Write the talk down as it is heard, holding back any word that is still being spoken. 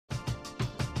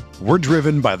We're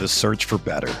driven by the search for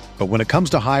better. But when it comes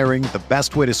to hiring, the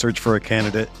best way to search for a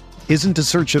candidate isn't to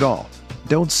search at all.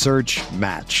 Don't search,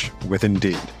 match with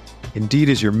Indeed. Indeed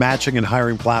is your matching and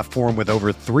hiring platform with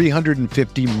over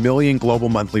 350 million global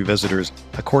monthly visitors,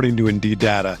 according to Indeed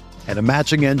data, and a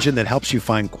matching engine that helps you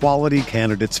find quality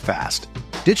candidates fast.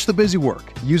 Ditch the busy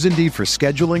work. Use Indeed for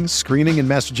scheduling, screening, and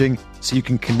messaging so you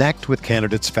can connect with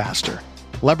candidates faster.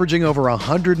 Leveraging over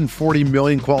 140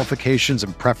 million qualifications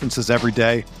and preferences every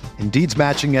day, Indeed's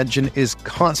matching engine is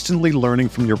constantly learning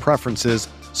from your preferences,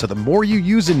 so the more you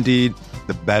use Indeed,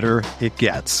 the better it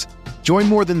gets. Join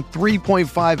more than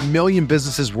 3.5 million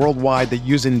businesses worldwide that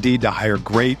use Indeed to hire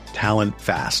great talent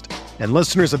fast. And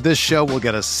listeners of this show will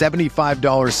get a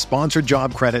 $75 sponsored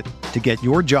job credit to get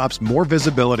your jobs more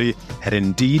visibility at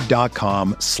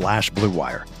Indeed.com/Blue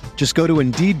Wire. Just go to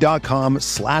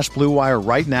Indeed.com/Blue Wire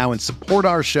right now and support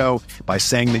our show by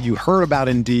saying that you heard about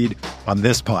Indeed on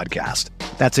this podcast.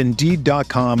 That's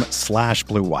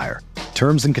Indeed.com/Blue Wire.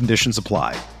 Terms and conditions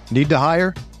apply. Need to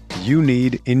hire? You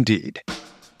need Indeed.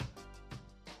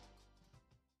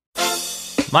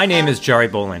 My name is Jari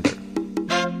Bolander.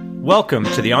 Welcome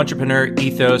to the Entrepreneur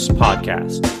Ethos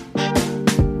Podcast.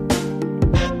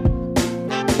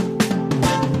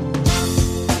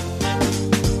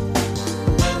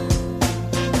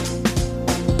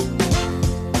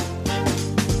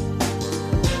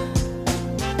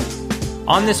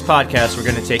 On this podcast, we're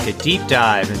going to take a deep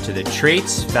dive into the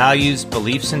traits, values,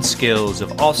 beliefs, and skills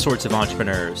of all sorts of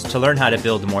entrepreneurs to learn how to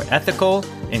build a more ethical,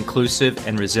 inclusive,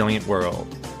 and resilient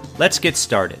world. Let's get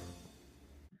started.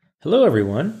 Hello,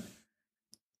 everyone.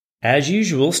 As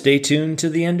usual, stay tuned to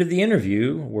the end of the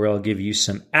interview where I'll give you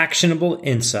some actionable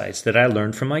insights that I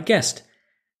learned from my guest.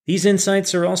 These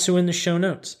insights are also in the show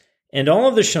notes, and all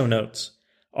of the show notes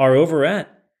are over at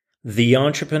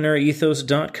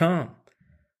theentrepreneurethos.com.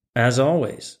 As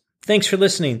always, thanks for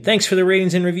listening. Thanks for the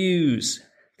ratings and reviews.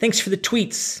 Thanks for the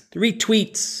tweets, the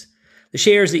retweets, the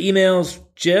shares, the emails.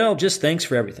 Jill, just thanks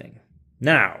for everything.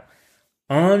 Now,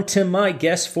 on to my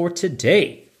guest for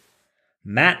today,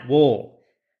 Matt Wohl,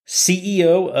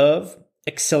 CEO of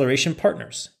Acceleration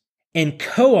Partners and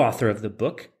co-author of the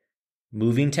book,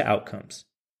 Moving to Outcomes.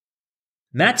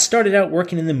 Matt started out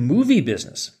working in the movie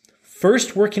business,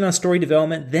 first working on story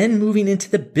development, then moving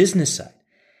into the business side.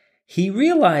 He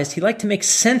realized he liked to make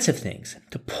sense of things,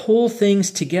 to pull things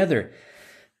together,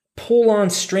 pull on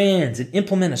strands, and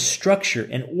implement a structure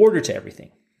and order to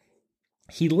everything.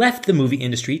 He left the movie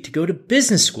industry to go to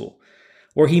business school,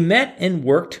 where he met and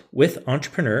worked with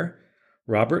entrepreneur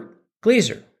Robert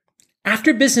Glazer.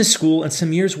 After business school and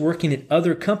some years working at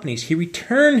other companies, he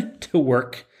returned to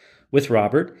work with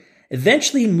Robert,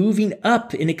 eventually moving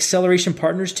up in Acceleration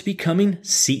Partners to becoming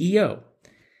CEO.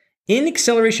 In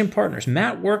Acceleration Partners,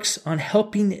 Matt works on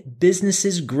helping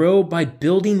businesses grow by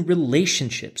building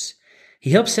relationships. He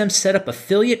helps them set up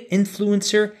affiliate,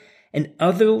 influencer, and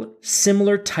other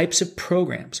similar types of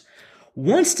programs.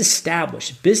 Once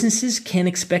established, businesses can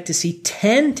expect to see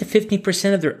 10 to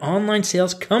 15% of their online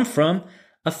sales come from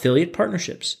affiliate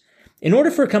partnerships. In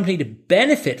order for a company to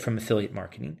benefit from affiliate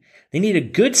marketing, they need a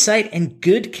good site and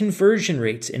good conversion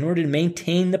rates in order to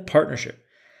maintain the partnership.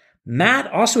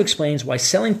 Matt also explains why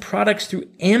selling products through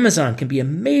Amazon can be a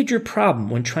major problem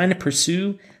when trying to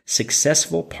pursue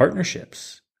successful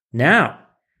partnerships. Now,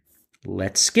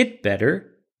 let's get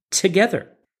better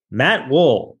together. Matt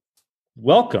Wohl,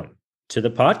 welcome to the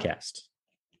podcast.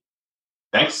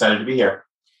 Thanks. Excited to be here.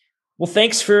 Well,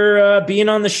 thanks for being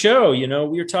on the show. You know,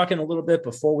 we were talking a little bit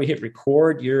before we hit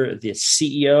record. You're the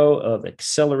CEO of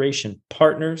Acceleration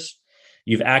Partners.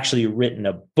 You've actually written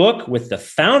a book with the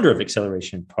founder of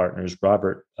Acceleration Partners,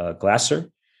 Robert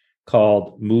Glazer,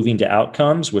 called Moving to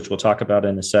Outcomes, which we'll talk about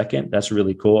in a second. That's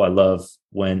really cool. I love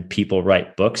when people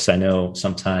write books. I know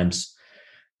sometimes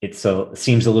it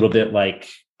seems a little bit like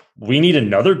we need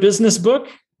another business book.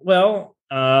 Well,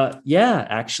 yeah,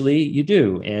 actually you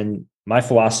do. And my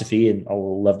philosophy, and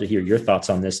I'll love to hear your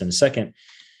thoughts on this in a second.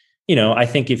 You know, I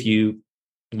think if you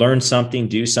learn something,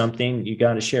 do something, you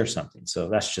got to share something. So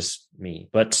that's just me.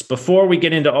 But before we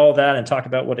get into all that and talk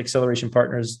about what Acceleration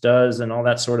Partners does and all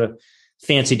that sort of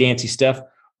fancy dancy stuff,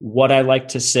 what I like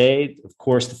to say, of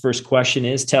course, the first question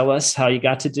is, tell us how you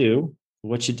got to do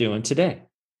what you're doing today.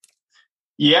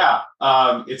 Yeah,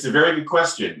 it's a very good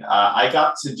question. I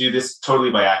got to do this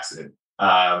totally by accident.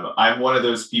 I'm one of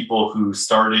those people who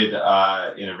started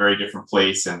in a very different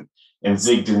place and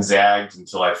zigged and zagged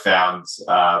until I found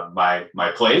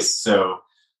my place. So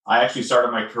I actually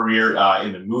started my career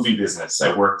in the movie business.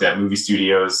 I worked at movie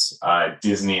studios,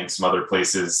 Disney, and some other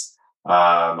places.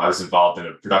 I was involved in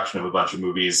a production of a bunch of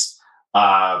movies.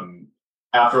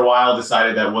 after a while,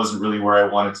 decided that wasn't really where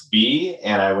I wanted to be.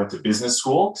 And I went to business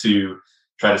school to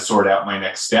try to sort out my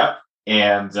next step.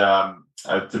 And there's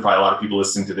probably a lot of people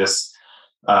listening to this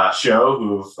show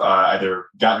who've either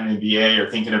gotten an MBA or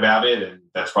thinking about it. And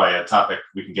that's probably a topic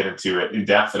we can get into it in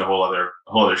depth in a whole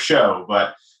other show.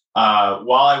 But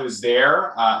while I was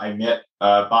there, I met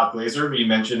Bob Glazer, who you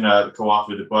mentioned, the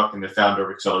co-author of the book and the founder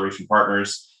of Acceleration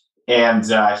Partners. And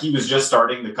he was just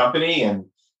starting the company, and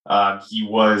he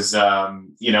was,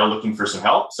 looking for some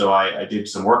help. So I did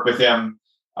some work with him.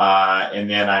 And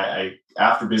then I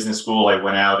after business school, I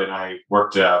went out and I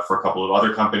worked for a couple of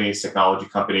other companies, technology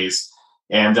companies.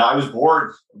 And I was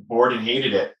bored and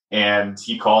hated it. And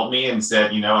he called me and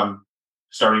said, I'm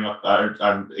starting up,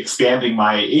 I'm expanding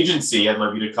my agency. I'd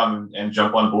love you to come and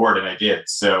jump on board. And I did.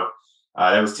 So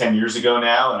that was 10 years ago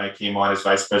now. And I came on as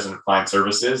vice president of client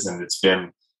services. And it's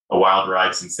been a wild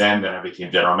ride since then. Then I became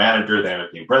general manager. Then I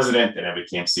became president. Then I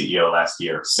became CEO last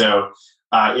year. So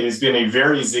it has been a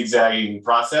very zigzagging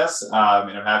process. And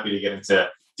I'm happy to get into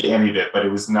any of it. But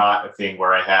it was not a thing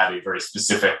where I had a very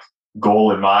specific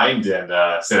goal in mind and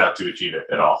set out to achieve it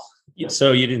at all.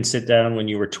 So you didn't sit down when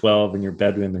you were 12 in your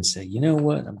bedroom and say, you know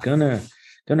what, I'm gonna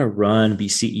be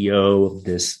CEO of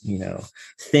this,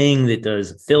 thing that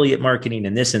does affiliate marketing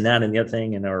and this and that and the other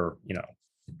thing, and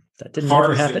that didn't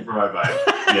ever happen. For my mind.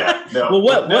 Yeah. No. Well,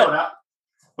 what?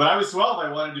 When I was 12,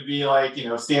 I wanted to be like,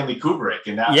 Stanley Kubrick,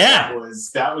 and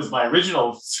that was my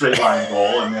original straight line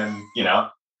goal, and then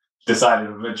decided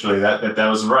eventually that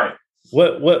wasn't right.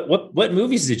 What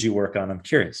movies did you work on? I'm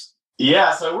curious.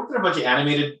 Yeah, so I worked on a bunch of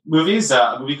animated movies.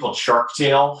 A movie called Shark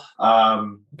Tale.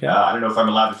 Okay. I don't know if I'm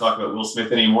allowed to talk about Will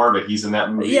Smith anymore, but he's in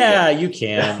that movie. Yeah, you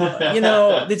can.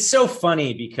 It's so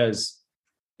funny because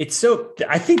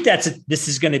I think this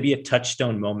is going to be a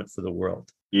touchstone moment for the world.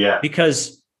 Yeah.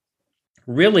 Because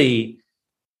really,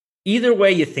 either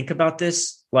way you think about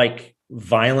this, like,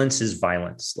 violence is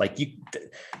violence. Like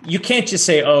you can't just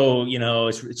say,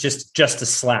 it's just a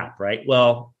slap, right?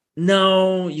 Well,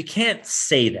 no, you can't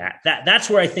say that. That's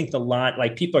where I think the line,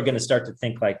 like, people are going to start to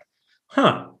think like,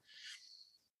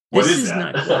 this is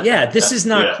not cool. Yeah, this is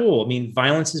not cool. I mean,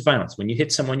 violence is violence. When you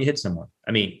hit someone, you hit someone.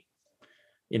 I mean,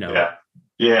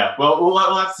 Yeah. Well, we'll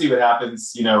have to see what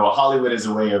happens. Hollywood is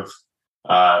a way of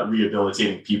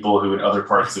rehabilitating people who in other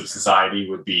parts of society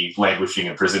would be languishing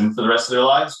in prison for the rest of their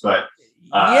lives. But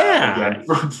again,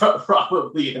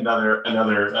 probably another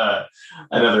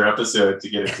episode to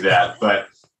get into that. But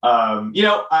I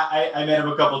met him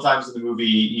a couple of times in the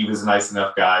movie. He was a nice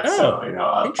enough guy. So I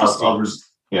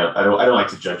don't like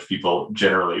to judge people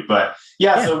generally, but so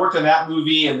I worked on that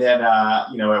movie, and then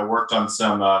I worked on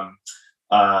some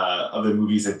other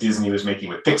movies that Disney was making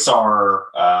with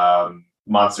Pixar,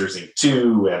 Monsters Inc.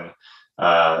 2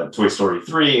 and Toy Story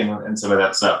 3 and some of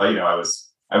that stuff. I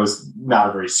was not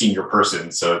a very senior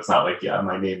person, so it's not like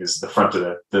my name is the front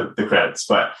of the credits,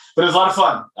 but it was a lot of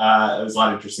fun. There was a lot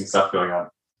of interesting stuff going on.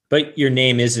 But your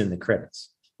name is in the credits.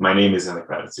 My name is in the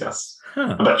credits, yes.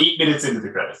 About 8 minutes into the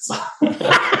credits.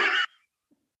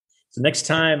 So next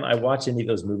time I watch any of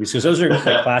those movies, because those are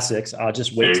classics, I'll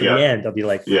just wait till the end. I'll be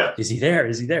like, is he there?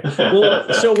 Is he there?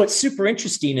 Well, so what's super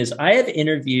interesting is I have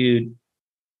interviewed,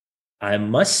 I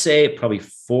must say, probably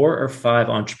 4 or 5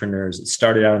 entrepreneurs that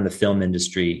started out in the film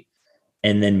industry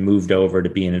and then moved over to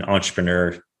being an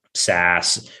entrepreneur,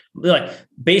 SaaS, like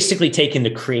basically taking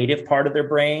the creative part of their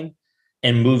brain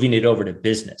and moving it over to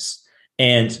business.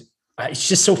 And it's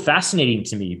just so fascinating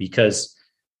to me because,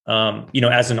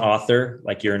 as an author,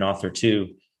 like you're an author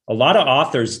too, a lot of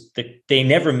authors, they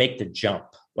never make the jump.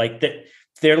 Like that,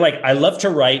 they're like, I love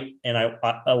to write, and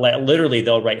I literally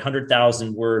they'll write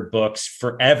 100,000 word books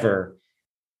forever,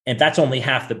 and that's only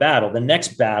half the battle. The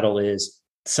next battle is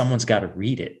someone's got to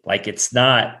read it. Like, it's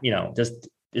not,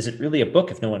 is it really a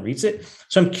book if no one reads it?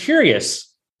 So I'm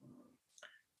curious,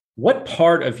 what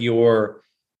part of your,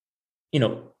 in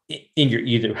your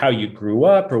either how you grew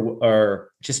up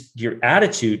or just your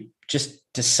attitude just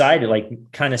decided, like,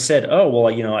 kind of said, oh,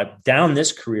 well, I've down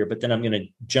this career, but then I'm going to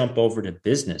jump over to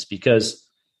business? Because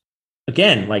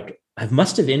again, like, I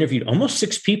must have interviewed almost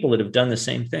 6 people that have done the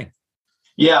same thing.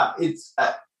 Yeah, it's,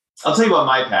 I'll tell you about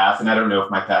my path, and I don't know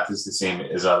if my path is the same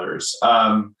as others.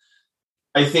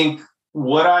 I think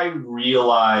what I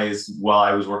realized while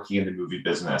I was working in the movie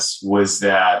business was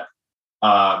that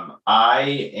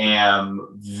I am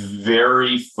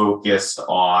very focused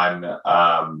on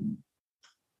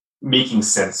making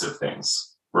sense of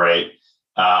things, right?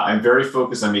 I'm very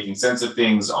focused on making sense of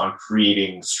things, on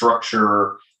creating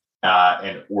structure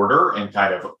and order, and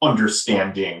kind of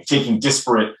understanding, taking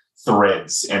disparate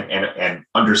threads and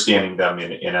understanding them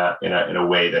in a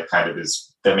way that kind of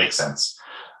that makes sense.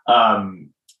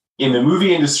 In the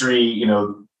movie industry,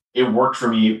 it worked for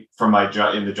me from my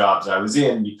job in the jobs I was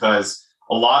in, because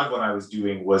a lot of what I was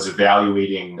doing was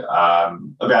evaluating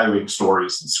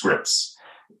stories and scripts.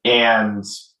 And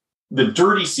the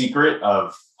dirty secret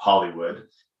of Hollywood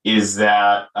is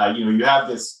that you have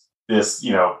this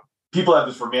people have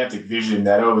this romantic vision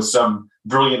that some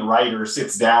brilliant writer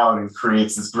sits down and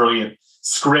creates this brilliant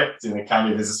script, and it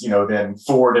kind of is then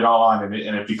forwarded on and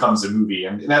it becomes a movie,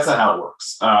 and that's not how it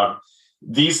works.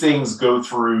 These things go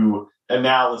through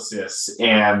analysis,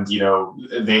 and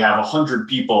they have 100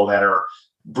 people that are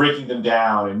breaking them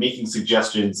down and making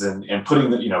suggestions and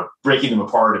putting them, breaking them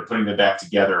apart and putting them back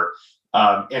together.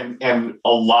 And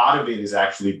a lot of it is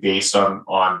actually based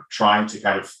on trying to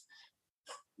kind of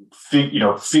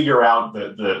figure out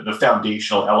the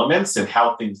foundational elements and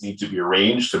how things need to be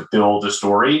arranged to build a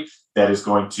story that is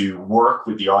going to work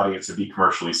with the audience and be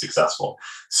commercially successful.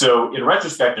 So in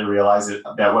retrospect, I realized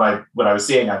that what I was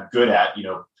saying I'm good at,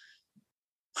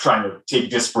 trying to take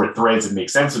disparate threads and make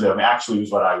sense of them, actually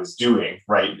was what I was doing,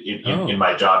 right, in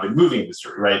my job in movie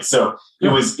industry, right? So it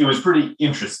was pretty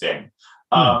interesting.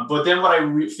 But then what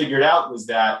I figured out was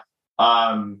that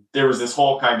there was this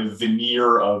whole kind of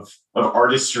veneer of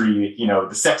artistry,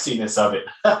 the sexiness of it,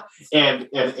 and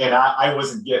I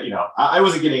wasn't I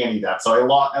wasn't getting any of that. So I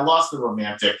lost the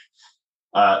romantic,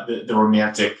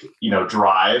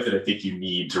 drive that I think you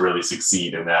need to really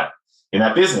succeed in that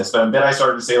business. But then I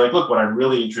started to say, look, what I'm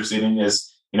really interested in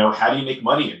is, how do you make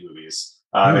money in movies?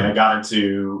 And I got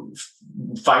into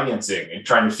financing and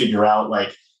trying to figure out,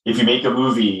 if you make a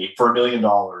movie for $1 million,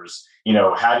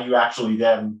 how do you actually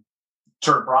then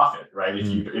turn profit, right?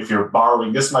 If you're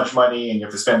borrowing this much money and you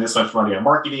have to spend this much money on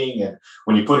marketing, and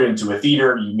when you put it into a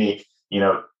theater, you make,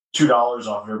 $2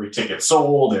 off of every ticket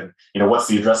sold, and, what's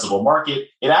the addressable market?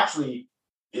 It actually,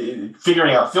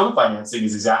 figuring out film financing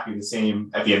is exactly the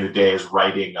same at the end of the day as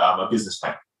writing a business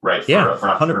plan, right? For an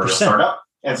entrepreneurial 100%. Startup.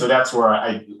 And so that's where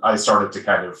I started to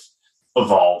kind of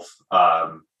evolve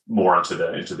more into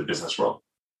the business world.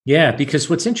 Yeah, because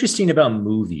what's interesting about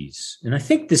movies, and I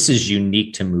think this is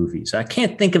unique to movies, I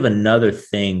can't think of another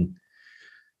thing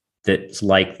that's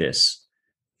like this.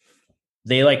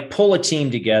 They pull a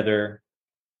team together,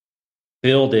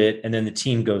 build it, and then the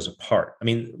team goes apart. I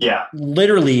mean,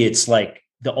 literally it's like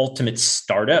the ultimate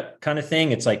startup kind of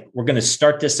thing. It's like, we're going to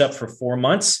start this up for 4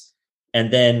 months.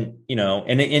 And then,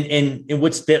 and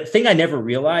what's the thing I never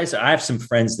realized, I have some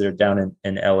friends that are down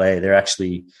in LA.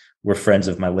 We're friends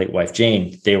of my late wife,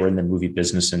 Jane. They were in the movie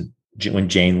business. And when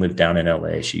Jane lived down in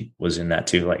LA, she was in that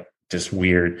too. Just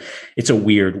weird. It's a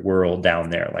weird world down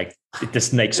there. It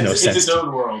just makes no sense. It's its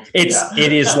own world.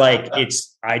 It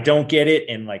is I don't get it.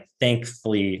 And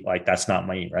thankfully, that's not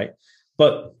me. Right.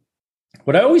 But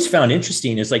what I always found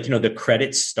interesting is the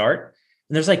credits start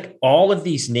and there's all of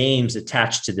these names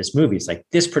attached to this movie. It's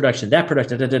this production, that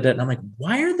production, and I'm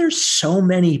why are there so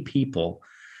many people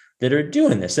that are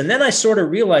doing this? And then I sort of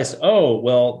realized,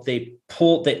 they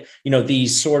pulled that,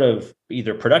 these sort of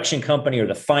either production company or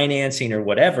the financing or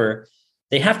whatever,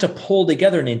 they have to pull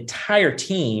together an entire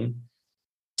team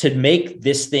to make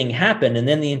this thing happen. And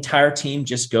then the entire team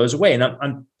just goes away.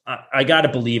 And I got to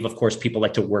believe, of course, people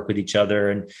like to work with each other,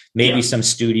 and maybe some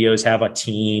studios have a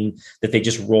team that they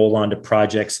just roll onto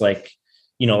projects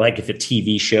if a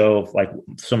TV show,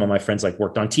 some of my friends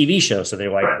worked on TV shows. So they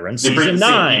we're in season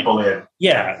 9.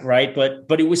 Yeah. Right.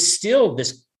 But it was still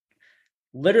this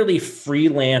literally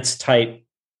freelance type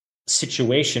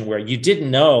situation where you didn't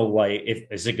know,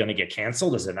 is it going to get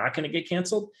canceled? Is it not going to get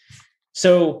canceled?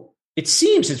 So it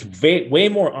seems it's way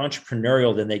more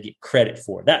entrepreneurial than they get credit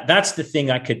for. That's the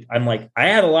thing I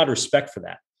had a lot of respect for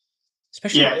that.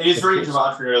 Especially it is very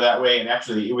entrepreneurial that way. And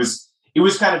actually it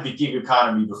was kind of the gig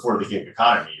economy before the gig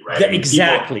economy, right?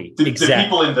 Exactly. The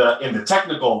people in the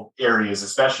technical areas,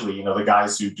 especially, the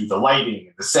guys who do the lighting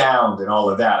and the sound and all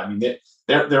of that. I mean,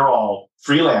 they're all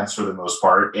freelance for the most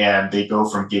part, and they go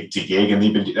from gig to gig,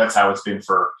 and that's how it's been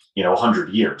for 100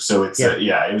 years. So it's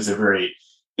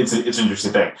it's an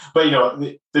interesting thing. But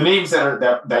the names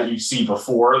that you see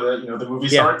before the movie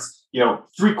starts,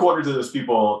 3/4 of those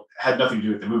people had nothing to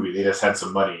do with the movie. They just had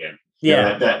some money in.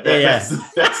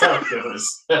 That's how it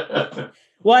goes.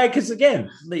 Why? Because again,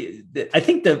 I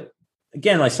think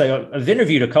I've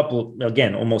interviewed a couple,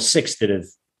 almost 6 that have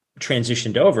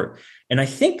transitioned over. And I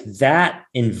think that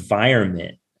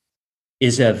environment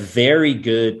is a very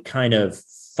good kind of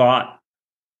thought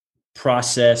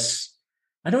process.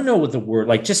 I don't know what the word,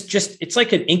 just it's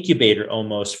like an incubator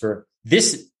almost for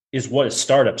this is what a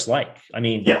startup's like. I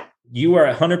mean, you are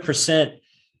 100%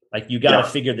 Like you got to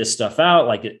figure this stuff out.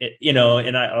 Like,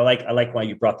 and I like why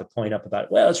you brought the point up about,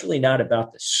 well, it's really not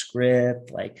about the script.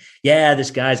 Like, yeah,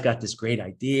 this guy's got this great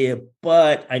idea,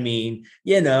 but I mean,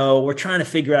 we're trying to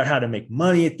figure out how to make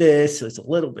money at this. So it's a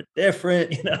little bit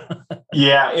different,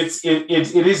 Yeah, it's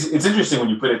interesting when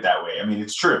you put it that way. I mean,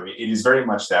 it's true. It is very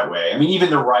much that way. I mean, even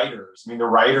the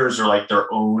writers are like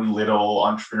their own little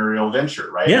entrepreneurial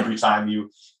venture, right? Yeah. Every time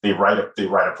they write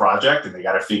a project, and they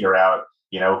got to figure out,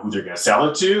 who they're going to sell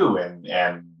it to, and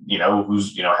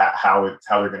who's, how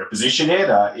they're going to position it.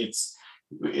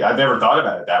 I've never thought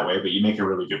about it that way, but you make a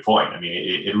really good point. I mean,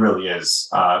 it really is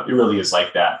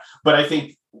like that. But I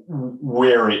think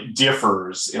where it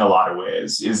differs in a lot of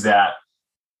ways is that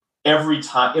every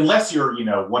time, unless you're,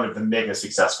 one of the mega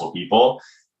successful people,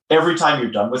 every time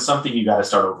you're done with something, you got to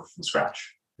start over from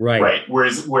scratch. Right.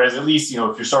 Whereas at least, if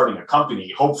you're starting a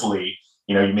company, hopefully,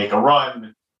 you make a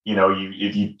run, you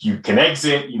can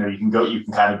exit, you can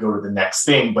kind of go to the next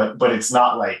thing, but it's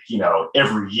not like,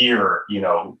 every year,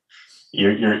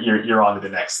 you're on to the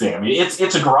next thing. I mean, it's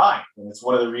a grind, and it's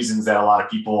one of the reasons that a lot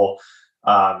of people,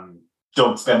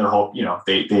 don't spend their whole,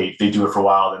 they do it for a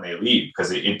while, then they leave,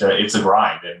 because it's a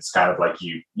grind, and it's kind of like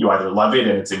you either love it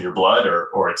and it's in your blood,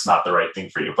 or it's not the right thing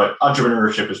for you. But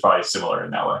entrepreneurship is probably similar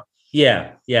in that way.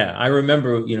 Yeah. Yeah. I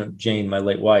remember, Jane, my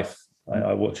late wife,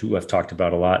 who I've talked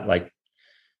about a lot, like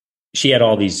she had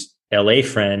all these LA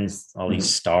friends, all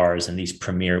these stars, and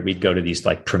we'd go to these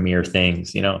like premiere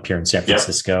things, up here in San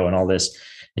Francisco and all this.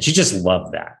 And she just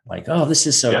loved that. Like, oh, this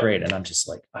is so great. And I'm just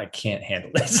like, I can't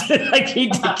handle this. Like,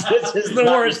 this is the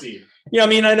worst. I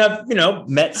mean, I've,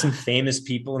 met some famous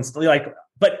people and stuff like,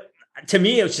 but to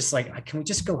me, it was just like, can we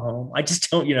just go home? I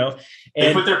just don't, and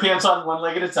they put their pants on one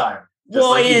leg at a time.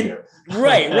 Well,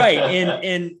 right.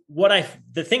 And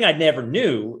the thing I never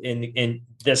knew in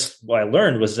what I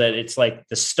learned was that it's like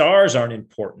the stars aren't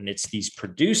important. It's these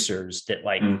producers that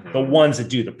like the ones that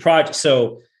do the project.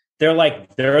 So they're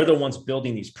the ones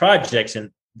building these projects. And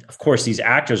of course, these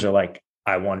actors are like,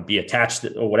 I want to be attached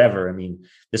to, or whatever. I mean,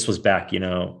 this was back,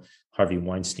 Harvey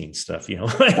Weinstein stuff, Well,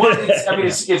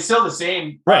 it's still the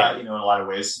same, right? In a lot of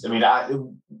ways. I mean,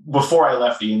 before I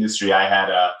left the industry, I had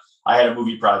a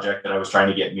movie project that I was trying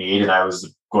to get made, and I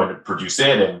was going to produce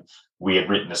it. And we had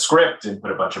written a script and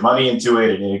put a bunch of money into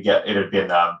it. And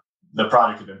the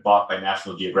project had been bought by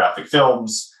National Geographic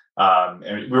Films.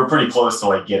 And we were pretty close to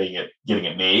like getting it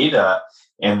made.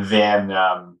 And then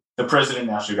the president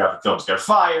of National Geographic Films got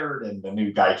fired, and the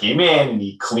new guy came in, and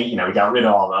he got rid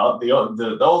of all the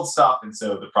old stuff. And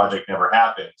so the project never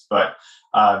happened. But,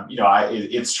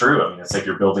 it's true. I mean, it's like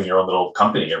you're building your own little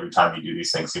company every time you do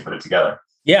these things, you put it together.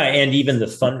 Yeah. And even the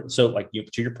fun. So like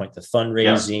to your point, the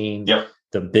fundraising,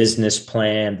 the business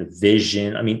plan, the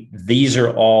vision. I mean, these are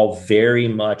all very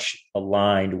much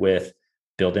aligned with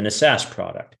building a SaaS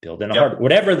product, building a hardware,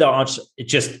 whatever it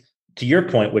just, to your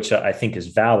point, which I think is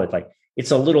valid, like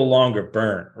it's a little longer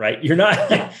burn, right? You're not,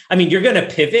 I mean, you're going to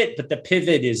pivot, but the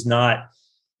pivot is not,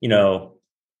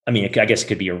 I mean, I guess it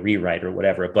could be a rewrite or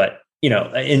whatever, but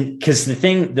and because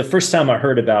the first time I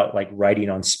heard about like writing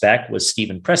on spec was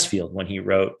Steven Pressfield, when he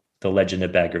wrote The Legend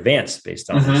of Bagger Vance based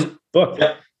on his book.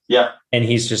 Yeah. And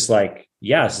he's just like,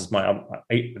 yeah, this is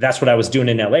that's what I was doing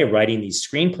in LA, writing these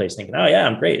screenplays, thinking, oh yeah,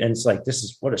 I'm great. And it's like, this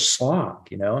is what a slog,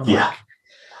 I'm like,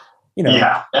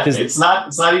 it's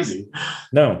not easy.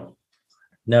 No,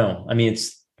 I mean,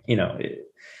 it's,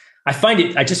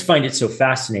 I just find it so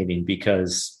fascinating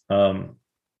because,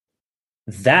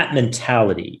 that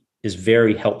mentality is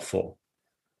very helpful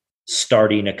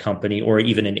starting a company or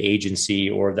even an agency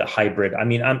or the hybrid. I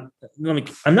mean, I'm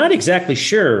not exactly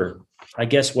sure, I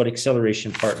guess, what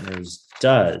Acceleration Partners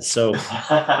does. So,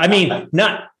 I mean,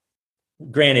 not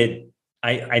granted,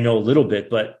 I know a little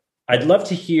bit, but I'd love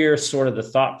to hear sort of the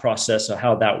thought process of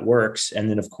how that works.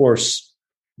 And then, of course,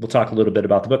 we'll talk a little bit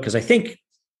about the book, because I think,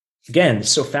 again,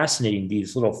 it's so fascinating.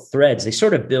 These little threads, they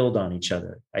sort of build on each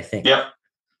other, I think.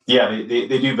 Yeah, they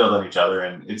do build on each other.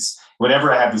 And it's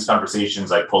whenever I have these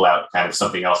conversations, I pull out kind of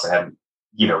something else I hadn't,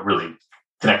 really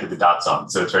connected the dots on.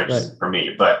 So it's very interesting for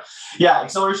me. But yeah,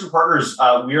 Acceleration Partners,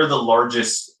 we are the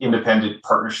largest independent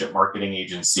partnership marketing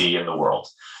agency in the world.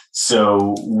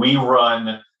 So we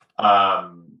run a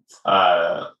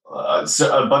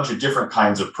bunch of different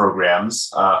kinds of programs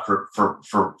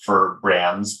for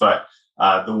brands, but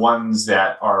the ones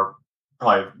that are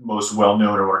probably most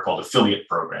well-known are what are called affiliate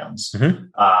programs.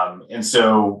 And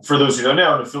so for those who don't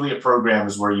know, an affiliate program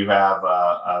is where you have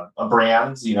a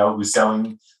brand, who's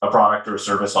selling a product or a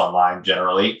service online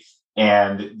generally,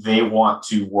 and they want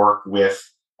to work with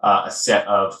a set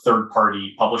of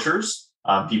third-party publishers,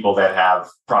 people that have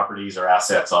properties or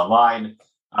assets online,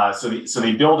 So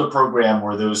they build a program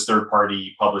where those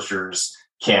third-party publishers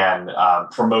can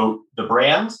promote the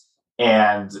brand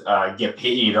and get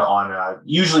paid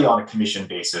usually on a commission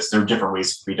basis. There are different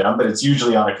ways to be done, but it's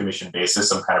usually on a commission basis,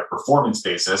 some kind of performance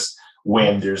basis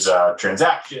when there's a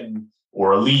transaction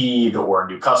or a lead or a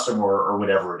new customer or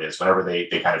whatever it is, whenever they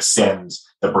kind of send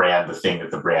the brand the thing that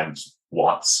the brand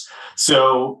wants.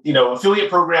 So, affiliate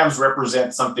programs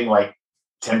represent something like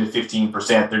 10 to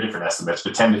 15%, they're different estimates,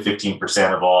 but 10 to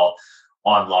 15% of all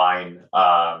online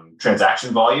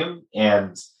transaction volume.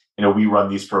 And, we run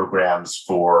these programs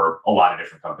for a lot of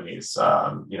different companies,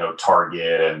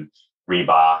 Target and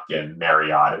Reebok and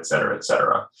Marriott, et cetera, et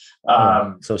cetera.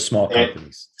 So small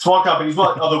companies. Small companies.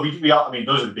 Well, although those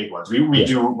are the big ones. We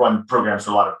do run programs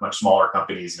for a lot of much smaller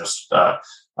companies,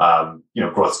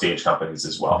 growth stage companies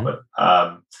as well. Mm-hmm.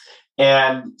 But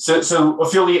and so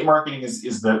affiliate marketing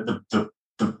is the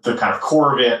kind of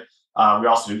core of it. We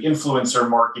also do influencer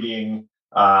marketing.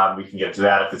 We can get to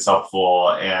that if it's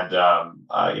helpful, and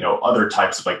other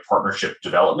types of like partnership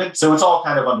development. So it's all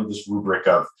kind of under this rubric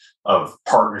of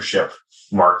partnership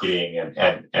marketing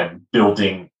and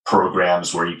building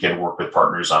programs where you can work with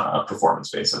partners on a performance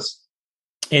basis.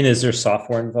 And is there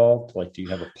software involved? Like, do you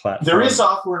have a platform? There is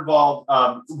software involved.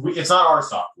 It's not our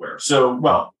software. So,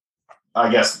 well,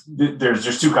 I guess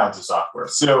there's two kinds of software.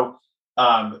 So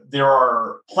there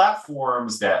are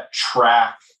platforms that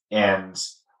track and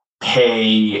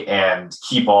pay and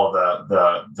keep all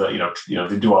they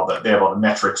do all they have all the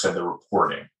metrics and the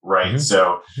reporting, right? Mm-hmm.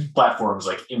 So platforms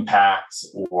like Impact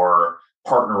or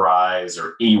Partnerize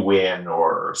or Awin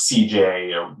or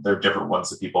CJ, or they're different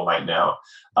ones that people might know.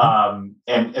 And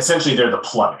essentially they're the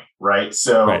plumbing, right?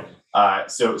 So, right.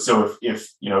 So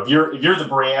if you're the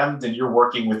brand and you're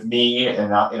working with me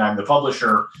and I'm the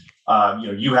publisher,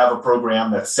 you have a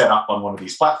program that's set up on one of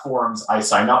these platforms. I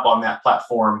sign up on that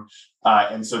platform.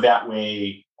 And so that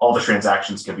way all the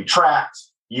transactions can be tracked.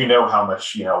 You know how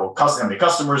much, how many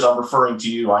customers I'm referring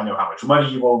to you. I know how much money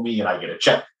you owe me, and I get a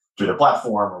check through the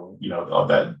platform, or, all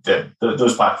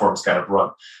those platforms kind of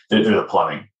run, they're the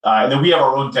plumbing. And then we have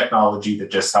our own technology that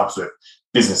just helps with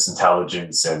business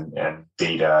intelligence and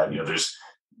data. There's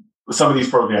some of these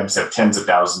programs have tens of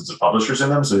thousands of publishers in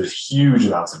them. So there's huge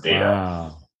amounts of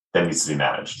data that needs to be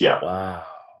managed. Yeah. Wow.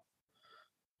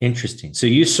 Interesting. So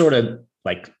you sort of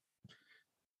like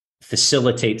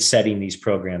facilitate setting these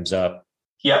programs up.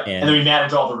 Yeah. And then we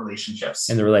manage all the relationships.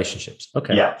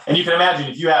 Okay. Yeah. And you can imagine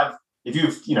if you have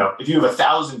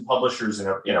 1,000 publishers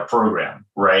in a program,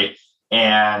 right?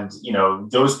 And,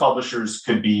 those publishers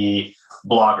could be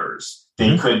bloggers.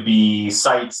 They could be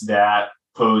sites that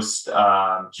post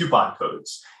coupon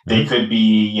codes. They could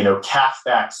be,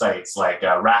 cashback sites like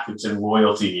Rakuten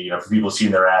Loyalty, for people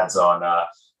seeing their ads on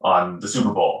the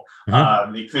Super Bowl.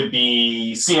 They could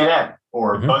be CNN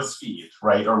or BuzzFeed,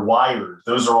 right? Or Wired.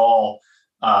 Those are all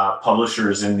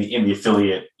publishers in the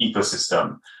affiliate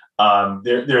ecosystem.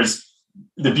 There's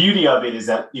the beauty of it is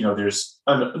that, there's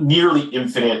a nearly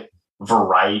infinite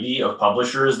variety of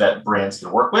publishers that brands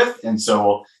can work with. And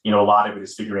so, a lot of it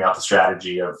is figuring out the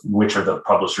strategy of which are the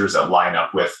publishers that line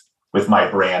up with my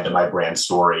brand and my brand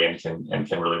story and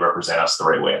can really represent us the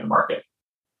right way in the market.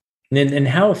 And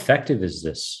how effective is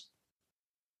this?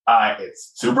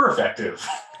 It's super effective.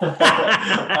 Of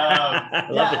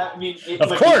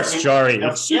course, Jari,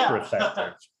 it's super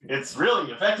effective. It's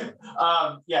really effective.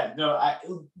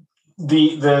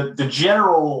 The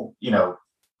general,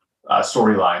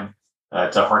 storyline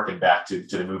to harken back to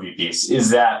the movie piece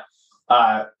is that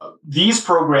these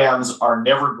programs are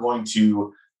never going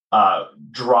to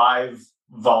drive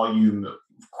volume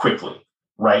quickly,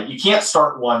 right? You can't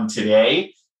start one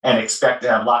today and expect to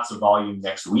have lots of volume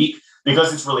next week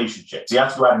because it's relationships. You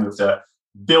have to go out and you have to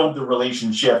build the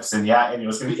relationships, and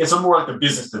it's a more like a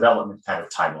business development kind of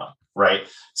timeline, right?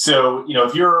 So,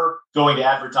 if you're going to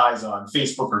advertise on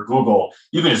Facebook or Google,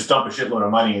 you can just dump a shitload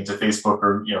of money into Facebook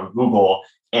or Google,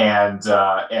 and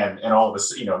all of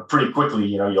us, pretty quickly,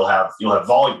 you'll have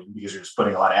volume because you're just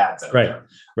putting a lot of ads out there.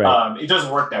 Right. It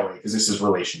doesn't work that way because this is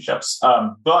relationships.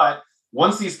 But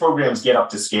once these programs get up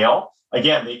to scale,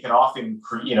 again, they can often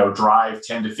drive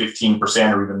 10 to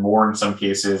 15% or even more in some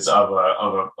cases of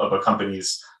a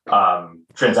company's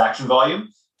transaction volume.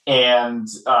 And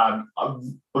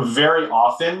very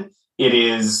often it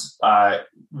is,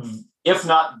 if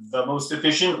not the most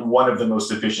efficient, one of the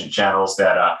most efficient channels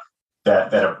that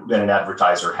an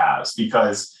advertiser has.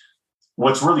 Because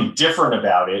what's really different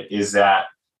about it is that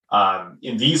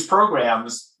in these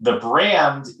programs, the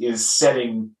brand is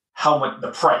setting how much the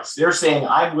price. They're saying,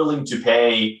 I'm willing to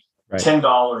pay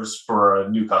 $10 for a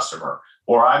new customer,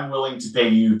 or I'm willing to pay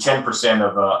you 10%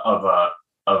 of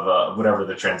of whatever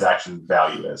the transaction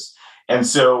value is. And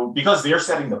so because they're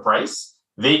setting the price,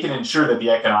 they can ensure that the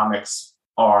economics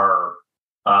are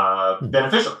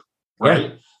beneficial,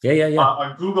 right? Yeah.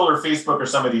 On Google or Facebook or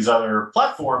some of these other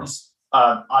platforms,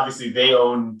 obviously they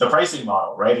own the pricing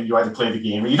model, right? And you either play the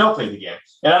game or you don't play the game.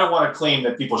 And I don't want to claim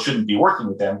that people shouldn't be working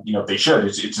with them. They should.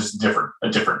 It's just a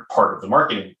different part of the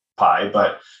marketing pie.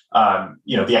 But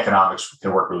the economics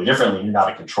can work really differently. And you're not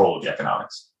in control of the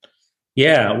economics.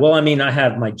 Yeah. Well, I mean, I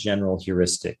have my general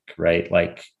heuristic, right?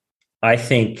 Like, I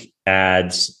think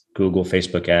ads, Google,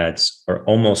 Facebook ads are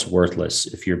almost worthless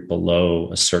if you're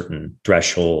below a certain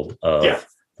threshold of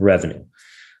revenue.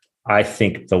 I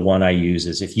think the one I use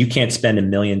is if you can't spend $1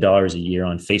 million a year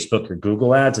on Facebook or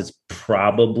Google ads, it's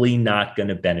probably not going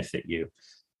to benefit you.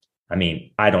 I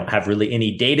mean, I don't have really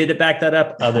any data to back that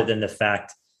up other than the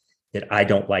fact that I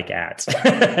don't like ads.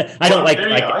 I don't like.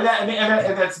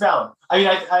 And that's valid. I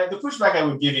mean, the pushback I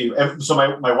would give you. So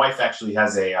my wife actually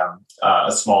has a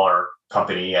smaller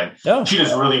company, and she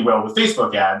does really well with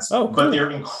Facebook ads, but they're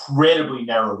incredibly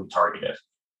narrowly targeted,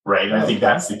 right? And I think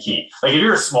that's the key. Like if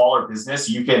you're a smaller business,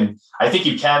 I think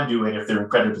you can do it if they're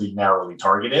incredibly narrowly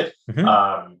targeted,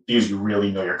 because you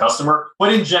really know your customer.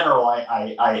 But in general,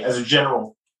 I as a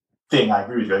general thing, I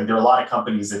agree with you. I think there are a lot of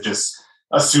companies that just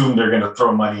assume they're going to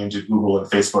throw money into Google and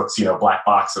Facebook's, black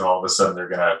box, and all of a sudden they're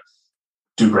going to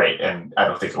do great. And I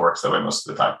don't think it works that way most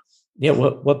of the time. Yeah.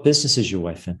 What business is your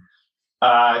wife in?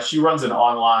 She runs an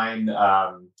online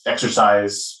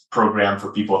exercise program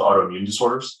for people with autoimmune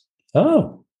disorders.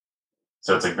 Oh.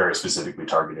 So it's like very specifically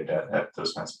targeted at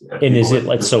those kinds of. And is it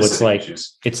like, so it's like,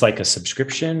 issues. It's like a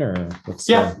subscription or? It's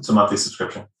a monthly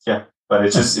subscription. Yeah. But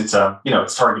it's just, it's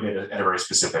targeted at a very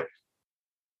specific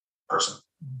person.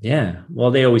 Yeah. Well,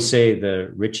 they always say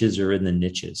the riches are in the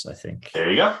niches, I think. There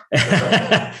you go.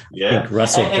 Right. Yeah. I think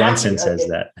Russell Brunson says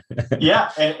that.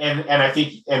 Yeah. And I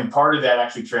think, and part of that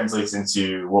actually translates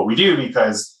into what we do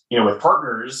because, with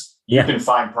partners, you can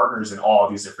find partners in all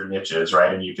these different niches,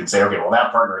 right? And you can say, okay, well,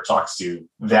 that partner talks to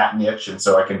that niche. And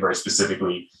so I can very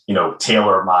specifically,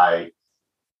 tailor my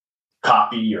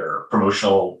copy or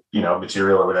promotional,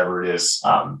 material or whatever it is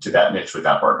to that niche with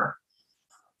that partner.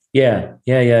 Yeah.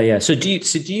 So do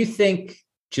you think,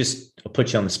 just I'll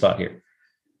put you on the spot here,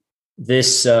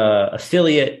 this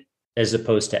affiliate as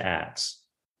opposed to ads,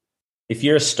 if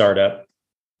you're a startup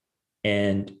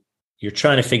and you're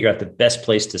trying to figure out the best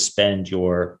place to spend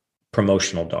your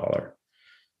promotional dollar,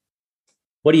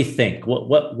 what do you think?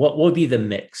 What would be the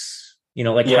mix?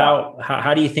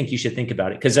 How do you think you should think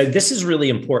about it? Because this is really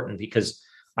important because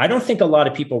I don't think a lot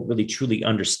of people really truly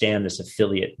understand this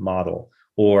affiliate model,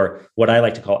 or what I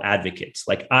like to call advocates.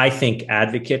 Like, I think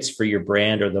advocates for your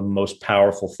brand are the most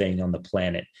powerful thing on the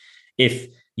planet. If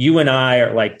you and I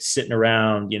are like sitting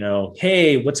around,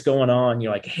 hey, what's going on?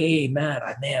 You're like, hey, Matt,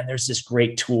 man, there's this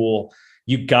great tool.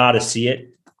 You got to see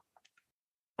it.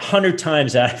 100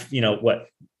 times out of,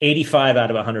 85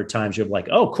 out of 100 times, you're like,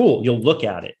 oh, cool. You'll look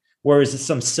at it. Whereas it's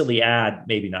some silly ad,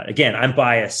 maybe not. Again, I'm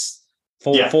biased.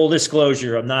 Full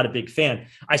disclosure, I'm not a big fan.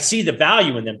 I see the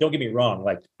value in them. Don't get me wrong.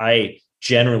 Like, I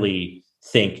generally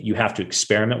think you have to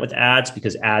experiment with ads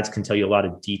because ads can tell you a lot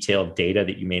of detailed data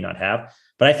that you may not have.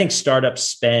 But I think startups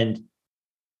spend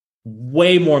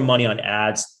way more money on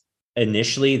ads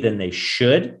initially than they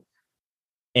should.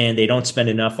 And they don't spend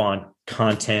enough on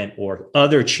content or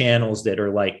other channels that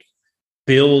are like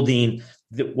building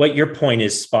what your point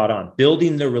is spot on,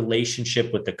 building the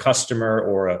relationship with the customer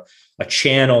or a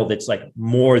channel that's like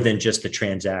more than just a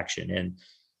transaction. And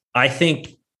I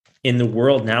think in the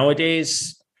world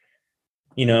nowadays,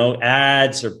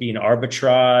 ads are being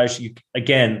arbitrage.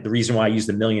 Again, the reason why I use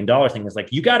the $1 million thing is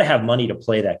like, you got to have money to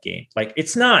play that game. Like,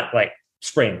 it's not like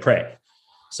spray and pray.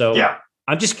 So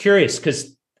I'm just curious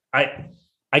because I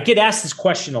get asked this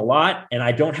question a lot and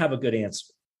I don't have a good answer.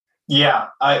 Yeah,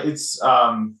 it's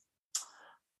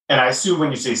and I assume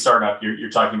when you say startup, you're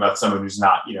talking about someone who's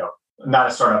not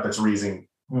a startup that's raising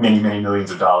many, many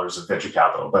millions of dollars of venture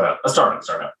capital, but a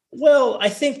startup. Well, I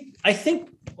think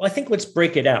let's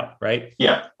break it out, right?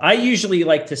 Yeah. I usually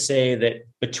like to say that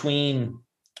between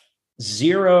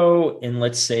 0 and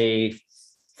let's say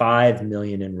 5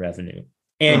 million in revenue,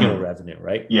 annual revenue,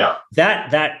 right? Yeah.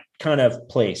 That kind of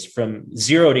place from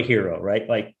 0 to hero, right?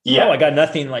 Like, I got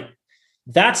nothing. Like,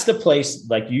 that's the place,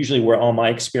 like usually where all my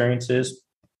experience is.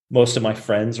 Most of my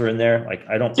friends are in there. Like,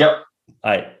 I don't,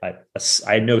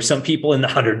 I know some people in the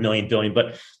 100 million billion,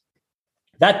 but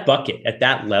that bucket at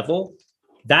that level,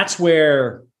 that's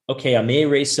where, okay, I may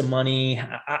raise some money.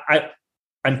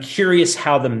 I'm curious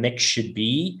how the mix should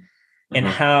be and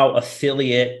how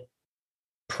affiliate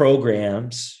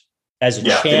programs as a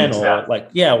channel,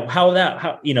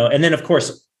 and then of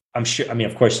course,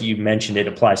 of course you mentioned it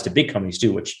applies to big companies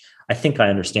too, which I think I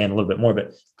understand a little bit more,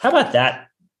 but how about that?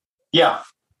 Yeah.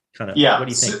 What do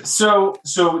you think? So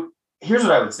here's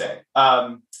what I would say.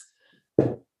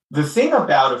 The thing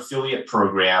about affiliate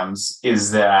programs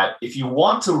is that if you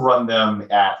want to run them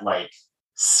at like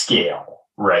scale,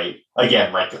 right?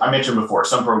 Again, like I mentioned before,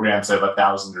 some programs have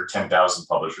 1,000 or 10,000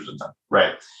 publishers in them,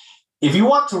 right? If you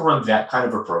want to run that kind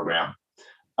of a program,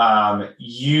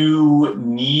 you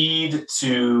need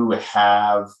to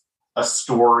have a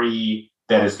story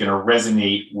that is going to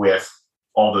resonate with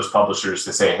all those publishers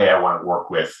to say, hey, I want to work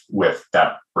with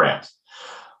that brand.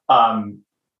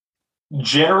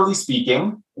 Generally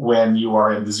speaking, when you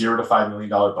are in the $0 to $5 million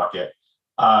bucket,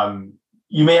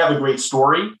 you may have a great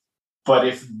story,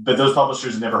 but those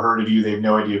publishers have never heard of you, they have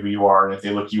no idea who you are, and if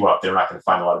they look you up, they're not going to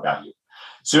find a lot about you.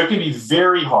 So it can be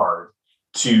very hard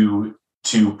to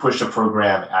push a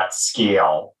program at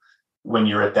scale when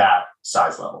you're at that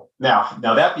size level. Now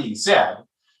that being said,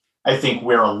 I think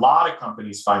where a lot of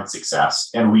companies find success,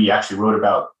 and we actually wrote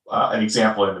about an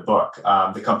example in the book,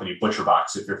 the company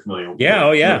ButcherBox, if you're familiar with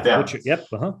them. Butcher, yep.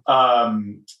 Uh-huh.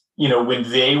 When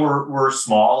they were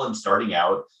small and starting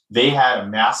out, they had a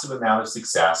massive amount of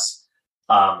success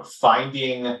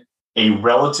finding a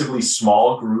relatively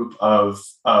small group of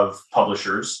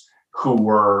publishers who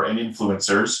were and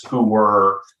influencers who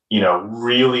were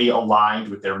really aligned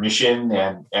with their mission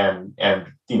and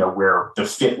where the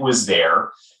fit was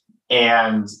there.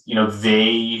 And,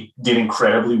 they did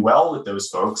incredibly well with those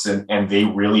folks and they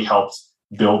really helped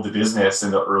build the business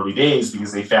in the early days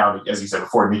because they found, as you said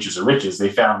before, niches are riches. They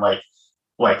found like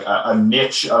a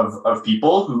niche of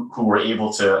people who were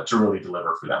able to really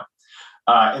deliver for them.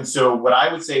 And so what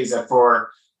I would say is that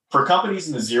for companies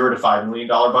in the $0 to $5 million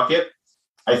bucket,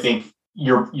 I think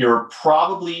you're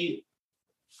probably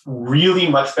really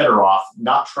much better off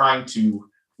not trying to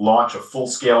launch a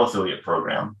full-scale affiliate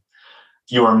program.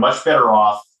 You are much better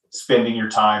off spending your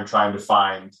time trying to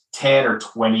find 10 or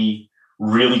 20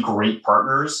 really great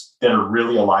partners that are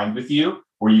really aligned with you,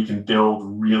 where you can build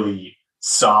really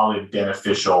solid,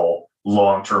 beneficial,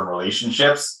 long-term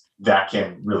relationships that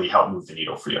can really help move the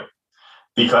needle for you.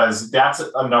 Because that's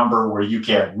a number where you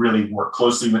can really work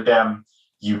closely with them.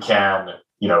 You can,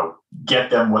 get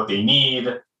them what they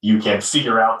need. You can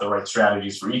figure out the right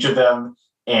strategies for each of them.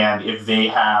 And if they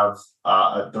have,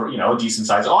 a decent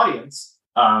sized audience,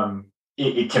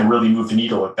 it can really move the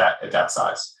needle at that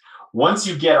size. Once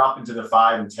you get up into the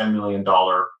 $5 and $10 million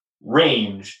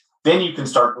range, then you can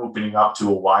start opening up to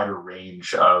a wider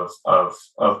range of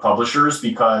publishers,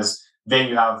 because then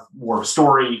you have more of a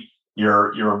story.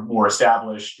 You're more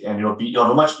established, and you'll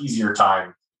have a much easier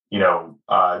time,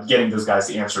 getting those guys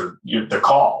to answer the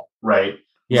call, right?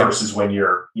 Yeah. Versus when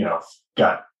you're on a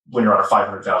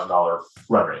 $500,000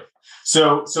 run rate.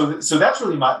 So that's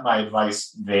really my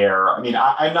advice there. I mean,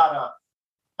 I'm not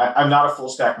a full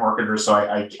stack marketer, so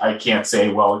I can't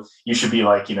say, well, you should be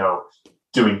like,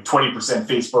 doing 20%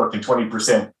 Facebook and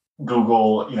 20%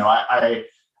 Google.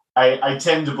 I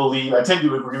tend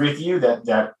to agree with you that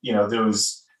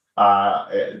those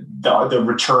the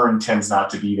return tends not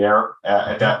to be there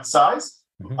at that size.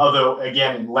 Mm-hmm. Although,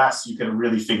 again, unless you can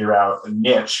really figure out a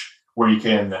niche where you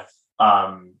can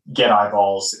get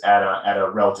eyeballs at a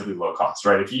relatively low cost,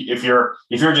 right? If you're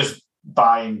just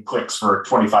buying clicks for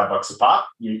 $25 a pop,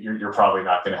 you're probably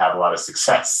not going to have a lot of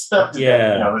success.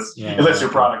 Unless your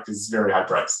product is very high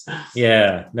priced.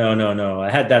 Yeah, no. I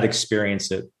had that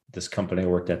experience at this company I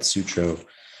worked at, Sutro,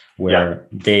 where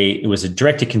it was a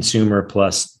direct to consumer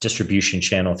plus distribution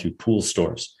channel through pool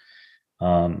stores.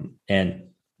 And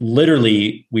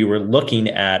literally we were looking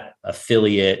at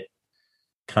affiliate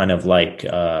kind of like,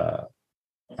 what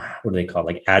do they call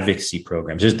it? Like advocacy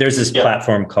programs. There's this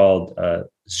platform called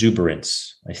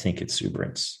Zuberance. I think it's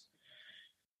Zuberance.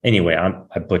 Anyway,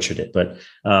 I butchered it, but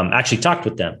actually talked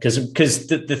with them because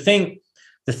the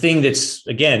thing that's,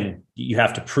 again, you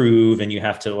have to prove, and you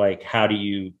have to like, how do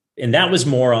you, and that was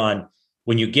more on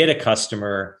when you get a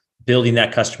customer, building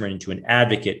that customer into an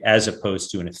advocate as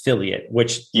opposed to an affiliate,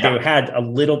 which they had a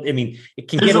little, I mean, it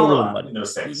can get a little muddy.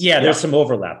 There's some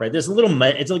overlap, right? There's a little,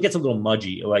 it gets a little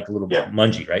mudgy, like a little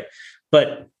mungy, right?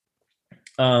 But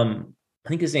I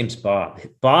think his name's Bob.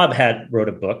 Bob wrote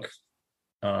a book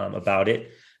about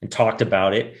it and talked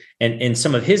about it. And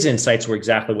some of his insights were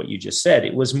exactly what you just said.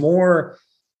 It was more,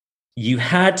 you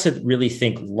had to really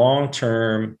think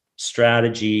long-term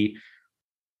strategy,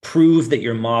 prove that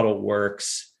your model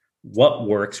works,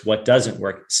 what doesn't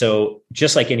work. So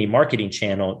just like any marketing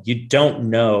channel, you don't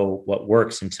know what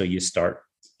works until you start.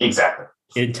 Exactly.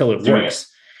 Until it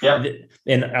works. Yeah.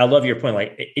 And I love your point.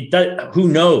 Like it does, who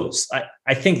knows?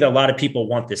 I think that a lot of people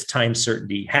want this time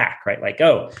certainty hack, right? Like,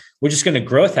 oh, we're just going to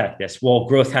growth hack this. Well,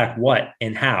 growth hack what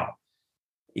and how?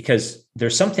 Because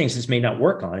there's some things this may not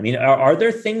work on. I mean, are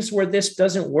there things where this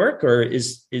doesn't work, or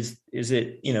is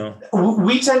it, you know?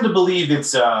 We tend to believe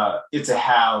it's a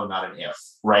how, not an if,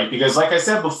 right? Because like I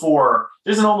said before,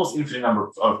 there's an almost infinite number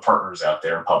of partners out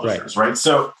there and publishers, right?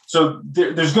 So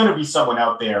there's going to be someone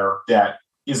out there that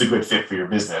is a good fit for your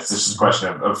business. It's just a question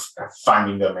of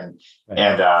finding them and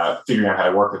figuring out how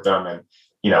to work with them. And,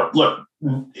 you know, look,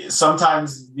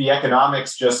 sometimes the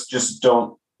economics just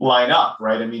don't line up,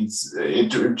 right? I mean,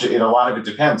 a lot of it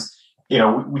depends. You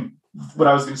know, what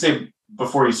I was going to say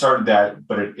before you started that,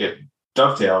 but it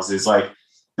dovetails, is like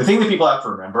the thing that people have to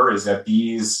remember is that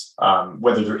these,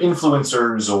 whether they're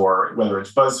influencers or whether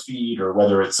it's BuzzFeed or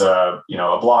whether it's a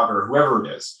blogger, whoever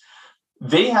it is,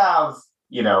 they have,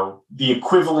 you know, the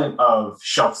equivalent of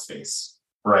shelf space,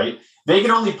 right? They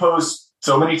can only post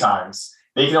so many times.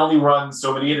 They can only run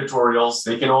so many editorials.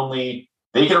 They can only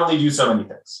do so many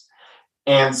things.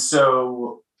 And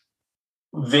so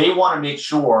they want to make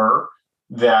sure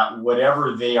that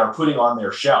whatever they are putting on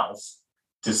their shelf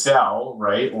to sell,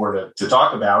 right, or to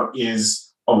talk about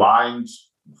is aligned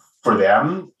for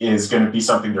them, is going to be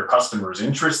something their customers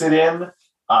interested in,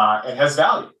 and has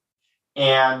value.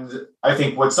 And I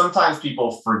think what sometimes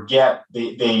people forget,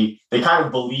 they kind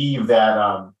of believe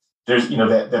that there's, you know,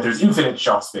 that there's infinite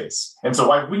shelf space. And so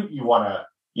why wouldn't you want to,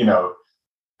 you know,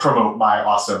 promote my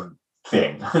awesome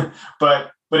thing?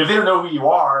 but if they don't know who you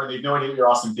are, they have no idea what your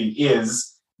awesome thing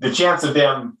is, the chance of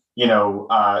them, you know,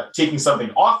 taking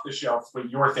something off the shelf, but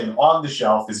your thing on the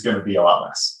shelf is going to be a lot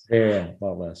less. Yeah, a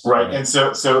lot less. Right. And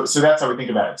so that's how we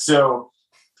think about it. So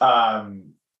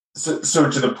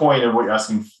to the point of what you're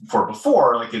asking for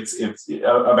before, like it's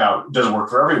about, does it work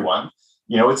for everyone?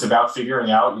 You know, it's about figuring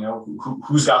out, you know,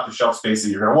 who's got the shelf space that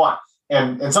you're going to want.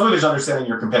 And some of it is understanding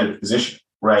your competitive position,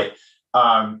 right?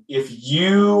 If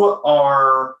you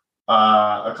are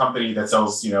a company that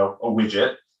sells, you know, a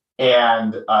widget,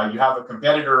 and you have a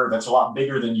competitor that's a lot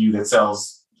bigger than you that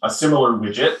sells a similar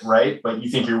widget, right? But you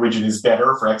think your widget is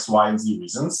better for X, Y, and Z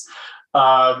reasons.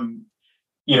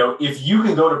 You know, if you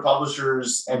can go to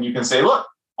publishers and you can say, look,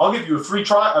 I'll give you a free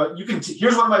try.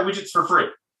 Here's one of my widgets for free.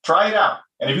 Try it out.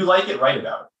 And if you like it, write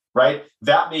about it, right?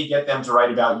 That may get them to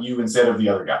write about you instead of the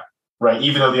other guy, right?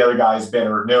 Even though the other guy is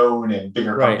better known and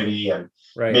bigger company and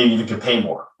maybe even can pay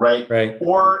more, right?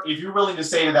 Or if you're willing to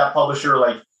say to that publisher,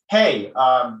 like, hey,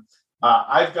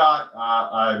 I've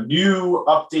got new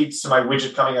updates to my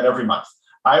widget coming out every month.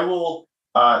 I will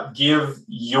give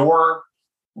your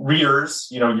readers,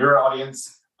 you know, your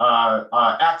audience,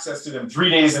 access to them 3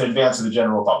 days in advance of the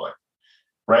general public,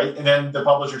 right? And then the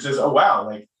publisher says, oh, wow,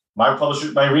 like my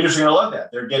readers are going to love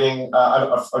that. They're getting an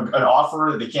offer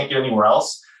that they can't get anywhere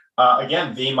else.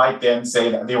 Again, they might then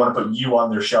say that they want to put you on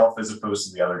their shelf as opposed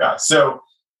to the other guy. So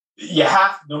you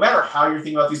have, no matter how you're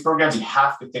thinking about these programs, you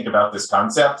have to think about this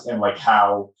concept and like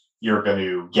how you're going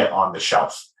to get on the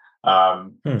shelf.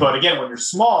 But again, when you're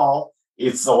small,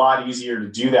 it's a lot easier to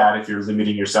do that if you're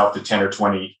limiting yourself to 10 or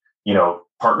 20, you know,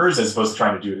 partners, as opposed to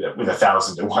trying to do that with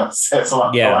 1,000 at once. It's a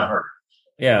lot harder.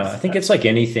 Yeah, I think it's like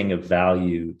anything of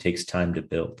value takes time to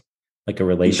build, like a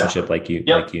relationship,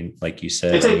 exactly. like you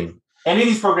said. Any of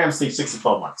these programs take 6 to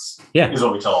 12 months. Yeah, is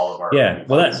what we tell all of our. Yeah,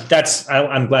 well,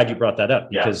 I'm glad you brought that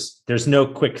up, because there's no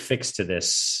quick fix to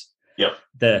this. Yep.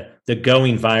 The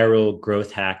going viral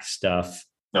growth hack stuff.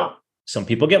 No. Some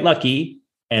people get lucky.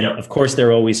 And of course,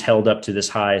 they're always held up to this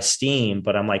high esteem.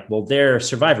 But I'm like, well, they're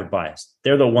survivor biased.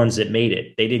 They're the ones that made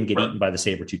it. They didn't get eaten by the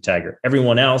saber-tooth tiger.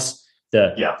 Everyone else,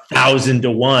 the 1,000 to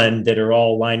 1 that are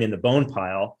all lying in the bone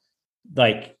pile,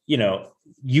 like, you know,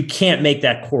 you can't make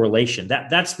that correlation.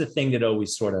 That's the thing that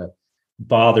always sort of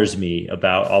bothers me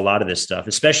about a lot of this stuff,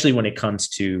 especially when it comes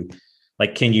to,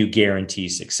 like, can you guarantee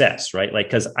success, right? Like,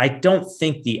 because I don't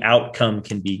think the outcome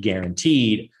can be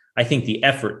guaranteed. I think the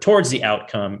effort towards the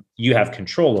outcome you have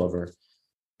control over.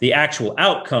 The actual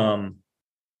outcome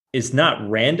is not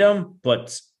random,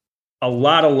 but a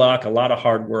lot of luck, a lot of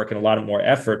hard work, and a lot of more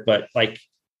effort. But like,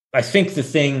 I think the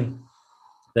thing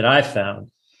that I found,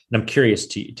 and I'm curious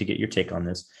to get your take on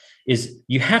this, is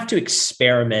you have to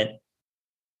experiment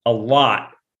a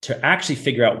lot to actually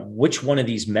figure out which one of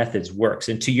these methods works.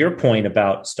 And to your point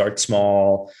about start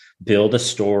small, build a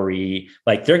story,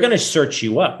 like they're going to search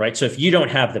you up, right? So if you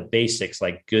don't have the basics,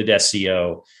 like good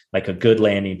SEO, like a good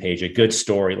landing page, a good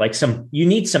story, like you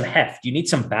need some heft, you need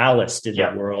some ballast in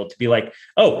the world to be like,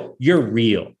 oh, you're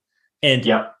real. And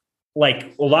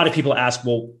like a lot of people ask,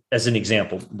 well, as an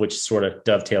example, which sort of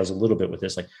dovetails a little bit with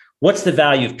this, like, what's the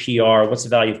value of PR? What's the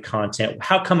value of content?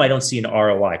 How come I don't see an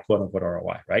ROI, quote unquote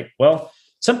ROI, right? Well,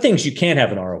 some things you can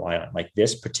have an ROI on, like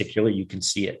this particular, you can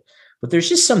see it. But there's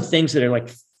just some things that are like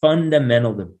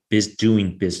fundamental to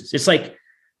doing business. It's like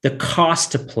the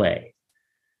cost to play.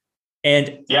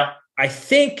 And I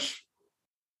think,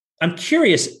 I'm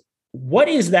curious, what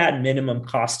is that minimum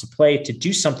cost to play to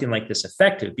do something like this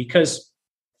effective? Because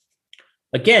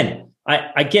again,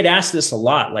 I get asked this a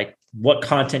lot, like, what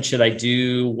content should I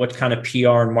do? What kind of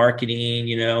PR and marketing,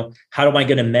 how am I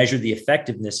going to measure the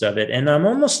effectiveness of it? And I'm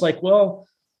almost like, well,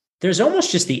 there's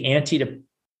almost just the ante to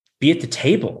be at the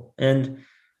table. And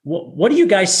what do you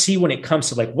guys see when it comes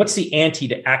to like, what's the ante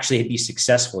to actually be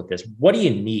successful at this? What do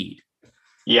you need?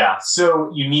 Yeah.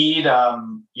 So you need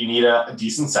a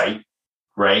decent site,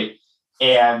 right?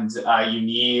 And you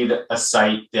need a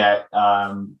site that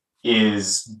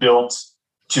is built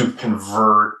to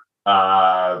convert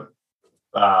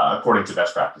according to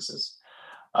best practices.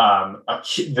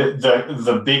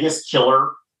 The biggest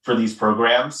killer for these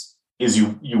programs is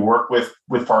you work with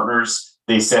partners,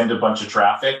 they send a bunch of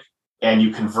traffic, and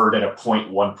you convert at a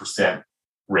 0.1%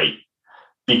 rate.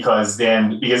 Because they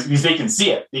can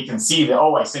see it. They can see that,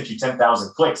 I sent you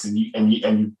 10,000 clicks and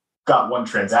you got one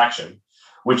transaction,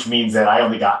 which means that I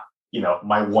only got,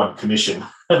 my one commission,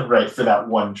 right, for that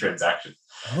one transaction.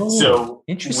 So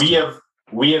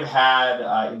we have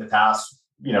had in the past,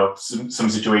 some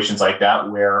situations like that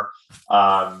where,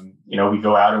 we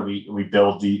go out and we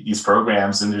build these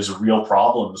programs, and there's real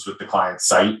problems with the client's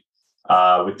site,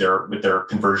 with their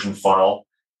conversion funnel.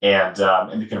 And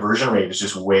the conversion rate is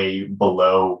just way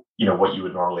below, what you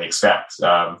would normally expect.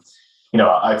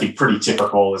 I think pretty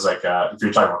typical is like, if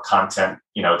you're talking about content,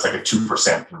 it's like a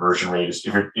 2% conversion rate. If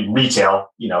you're in retail,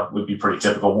 would be pretty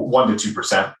typical, 1 to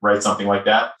 2%, right? Something like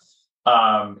that.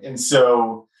 And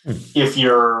so if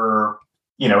you're,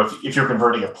 if you're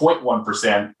converting at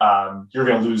 0.1%, you're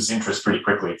going to lose interest pretty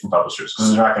quickly from publishers because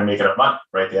they're not going to make enough money,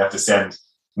 right? They have to send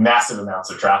massive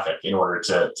amounts of traffic in order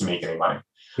to make any money.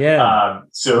 Yeah.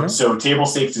 So Table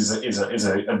Stakes is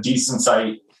a decent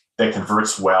site that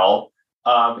converts well.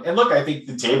 And look, I think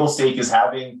the table stake is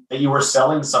having that you are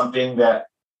selling something that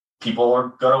people are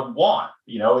going to want.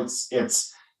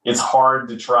 It's hard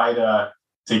to try to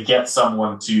get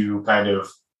someone to kind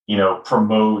of,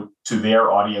 promote to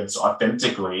their audience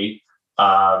authentically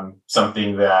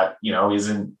something that,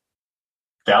 isn't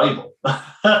valuable,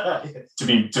 to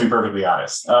be perfectly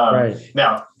honest. Right.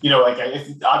 Now,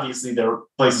 obviously there are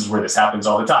places where this happens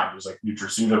all the time. There's like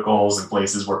nutraceuticals and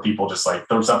places where people just like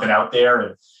throw something out there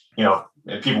and,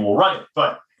 and people will run it.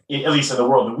 But at least in the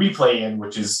world that we play in,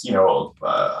 which is,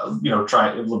 try a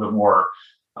little bit more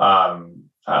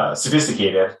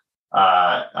sophisticated,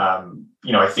 I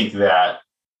think that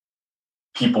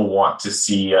people want to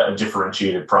see a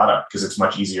differentiated product because it's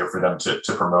much easier for them to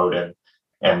promote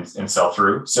and sell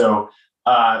through. So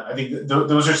I think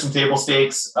those are some table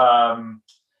stakes. And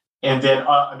then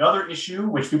another issue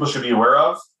which people should be aware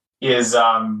of is,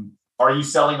 are you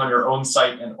selling on your own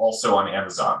site and also on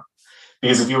Amazon?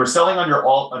 Because if you were selling on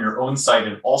your own site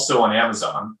and also on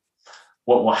Amazon,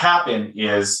 what will happen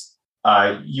is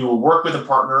you will work with a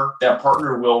partner. That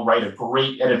partner will write a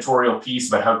great editorial piece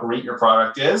about how great your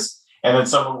product is. And then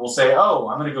someone will say,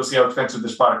 I'm going to go see how expensive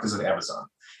this product is on Amazon.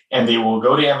 And they will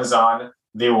go to Amazon.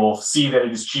 They will see that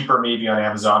it is cheaper maybe on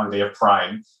Amazon or they have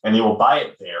Prime, and they will buy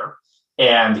it there.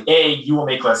 And you will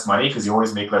make less money because you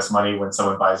always make less money when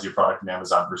someone buys your product on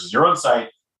Amazon versus your own site.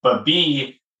 But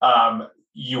B,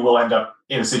 you will end up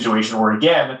in a situation where,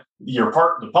 again,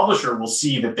 the publisher will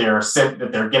see that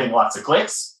they're getting lots of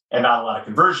clicks and not a lot of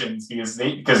conversions because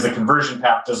the conversion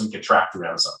path doesn't get tracked through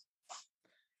Amazon.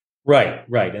 Right.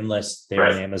 Unless they're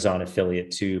an Amazon affiliate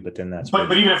too, but then that's.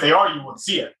 But even if they are, you won't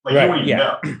see it. Like you won't even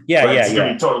know. It's going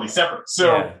to be totally separate.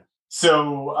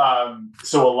 So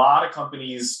a lot of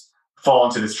companies fall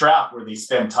into this trap where they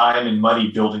spend time and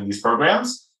money building these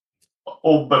programs,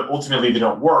 but ultimately they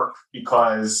don't work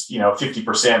because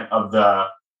 50% of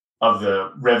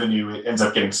the revenue ends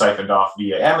up getting siphoned off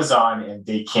via Amazon, and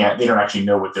they don't actually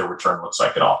know what their return looks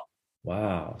like at all.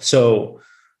 Wow. So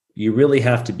you really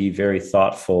have to be very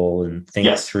thoughtful and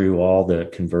think through all the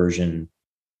conversion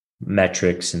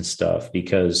metrics and stuff,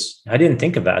 because I didn't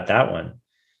think about that one.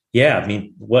 Yeah. I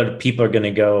mean, what people are going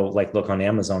to go look on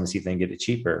Amazon to see if they can get it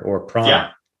cheaper or Prime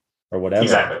or whatever.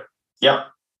 Exactly. Yep.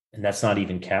 And that's not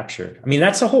even captured. I mean,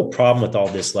 that's the whole problem with all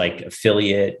this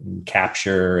affiliate and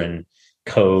capture and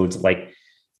codes. I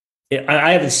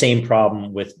have the same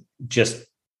problem with just,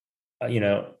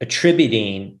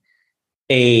 attributing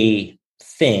a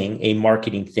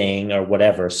marketing thing or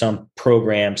whatever, some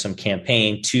program, some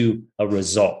campaign to a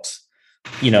result.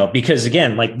 because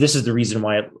again, like this is the reason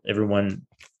why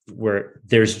where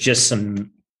there's just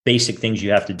some basic things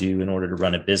you have to do in order to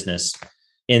run a business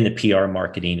in the PR,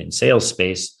 marketing, and sales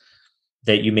space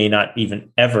that you may not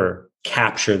even ever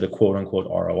capture the quote unquote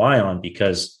ROI on,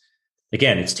 because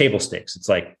again, it's table stakes. It's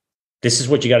like, this is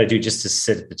what you got to do just to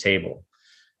sit at the table.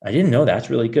 I didn't know that's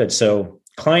really good. So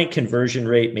client conversion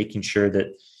rate, making sure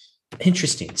that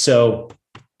interesting. So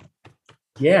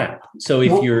yeah. So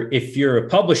if you're a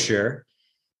publisher,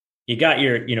 you got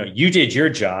you did your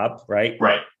job, right?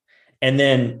 Right. And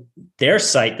then their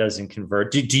site doesn't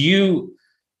convert. Do you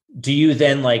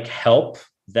then like help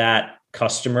that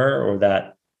customer or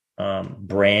that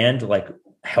brand, like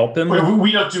help them?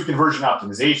 We don't do conversion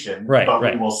optimization, but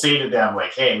we will say to them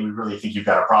like, hey, we really think you've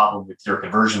got a problem with your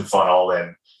conversion funnel,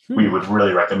 and we would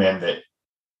really recommend that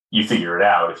you figure it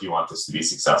out if you want this to be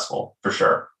successful, for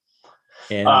sure.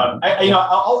 And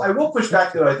I will push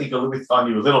back though, I think on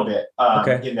you a little bit,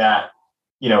 in that,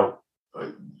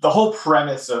 the whole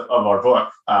premise of our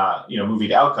book, Moving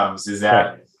to Outcomes, is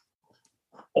that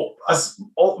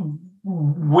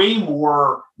way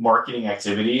more marketing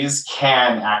activities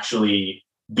can actually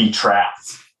be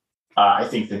tracked, I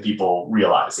think, than people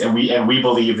realize, and we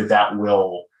believe that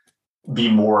will be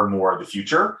more and more of the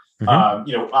future.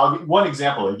 One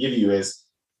example I give you is,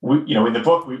 in the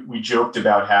book we joked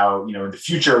about how in the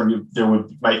future there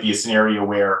might be a scenario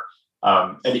where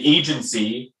an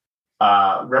agency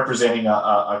representing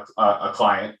a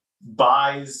client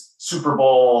buys Super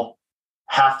Bowl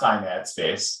halftime ad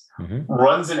space,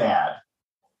 runs an ad,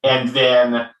 and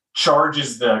then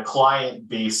charges the client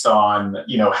based on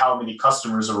how many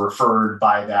customers are referred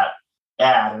by that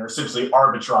ad, and are essentially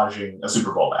arbitraging a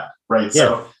Super Bowl ad, right?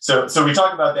 Yeah. So we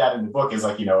talk about that in the book as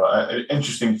like an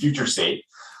interesting future state,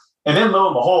 and then lo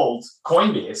and behold,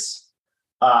 Coinbase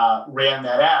ran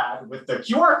that ad with the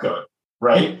QR code,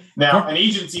 right? Now an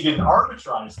agency didn't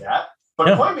arbitrage that,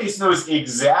 but Coinbase knows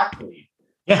exactly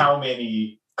how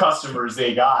many customers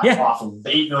they got off of the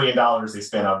 $8 million they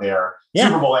spent on their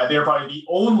Super Bowl ad. They're probably the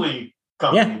only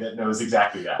company that knows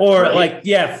exactly that. Or right?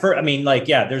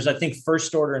 There's, I think,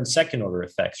 first order and second order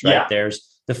effects, right? Yeah.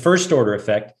 There's the first order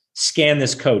effect, scan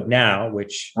this code now,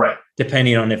 which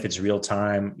depending on if it's real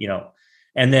time,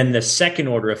 and then the second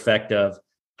order effect of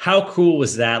how cool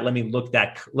was that? Let me look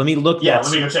that. Let me go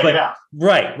check it out.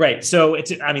 Right. So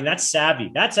that's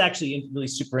savvy. That's actually really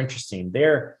super interesting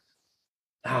there.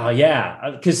 Oh yeah.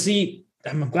 Because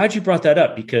I'm glad you brought that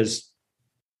up, because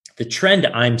the trend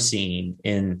I'm seeing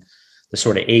in the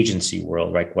sort of agency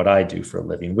world, right, what I do for a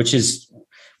living, which has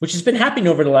been happening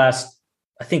over the last,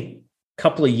 I think,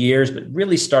 couple of years, but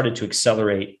really started to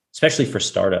accelerate, especially for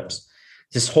startups,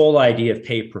 this whole idea of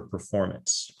pay per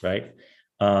performance, right?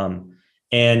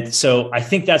 And so I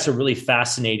think that's a really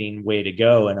fascinating way to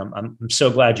go. And I'm so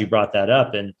glad you brought that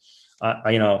up. And,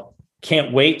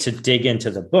 can't wait to dig into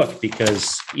the book,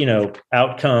 because,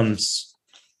 outcomes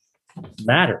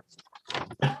matter.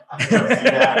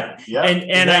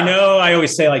 And I know I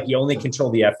always say, like, you only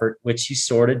control the effort, which you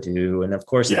sort of do. And of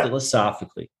course,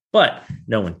 philosophically, but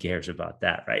no one cares about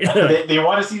that, right? they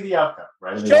want to see the outcome,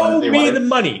 right? Show me the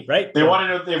money, right? They want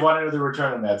to know the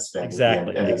return on that spend.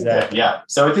 Exactly. Yeah.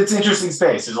 So it's an interesting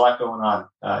space. There's a lot going on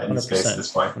in the space at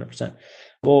this point. 100%.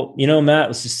 Well, Matt,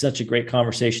 this is such a great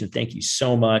conversation. Thank you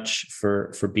so much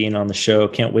for being on the show.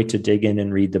 Can't wait to dig in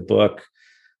and read the book.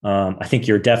 I think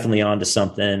you're definitely onto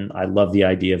something. I love the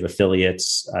idea of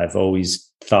affiliates. I've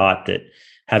always thought that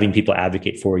having people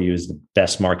advocate for you is the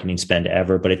best marketing spend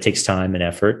ever, but it takes time and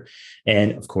effort.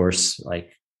 And of course,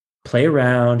 like, play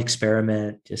around,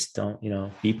 experiment, just don't,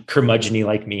 be curmudgeon-y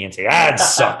like me and say, it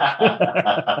sucks.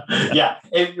 Yeah,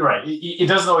 right. It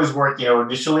doesn't always work,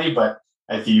 initially, but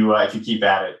if you keep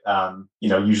at it,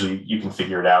 usually you can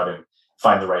figure it out and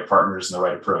find the right partners and the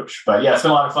right approach. But yeah, it's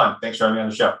been a lot of fun. Thanks for having me on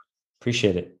the show.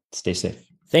 Appreciate it. Stay safe.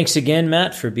 Thanks again,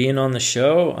 Matt, for being on the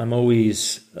show. I'm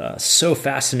always so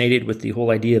fascinated with the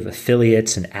whole idea of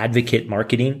affiliates and advocate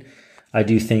marketing. I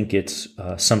do think it's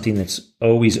something that's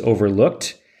always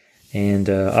overlooked. And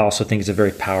I also think it's a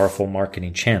very powerful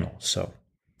marketing channel. So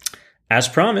as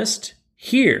promised,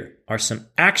 here are some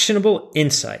actionable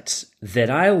insights that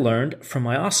I learned from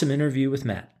my awesome interview with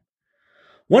Matt.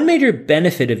 One major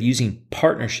benefit of using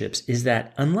partnerships is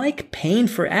that, unlike paying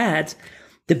for ads,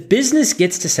 the business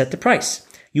gets to set the price.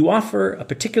 You offer a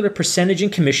particular percentage in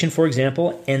commission, for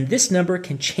example, and this number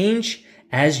can change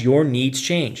as your needs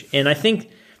change. And I think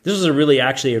this is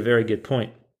actually a very good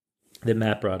point that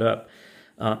Matt brought up.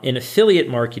 In affiliate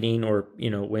marketing, or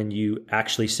when you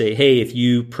actually say, hey, if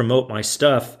you promote my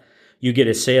stuff, you get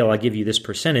a sale, I'll give you this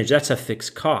percentage. That's a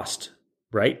fixed cost,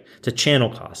 right? It's a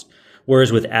channel cost.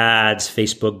 Whereas with ads,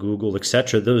 Facebook, Google,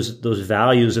 etc., those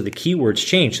values of the keywords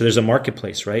change. So there's a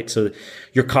marketplace, right? So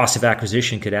your cost of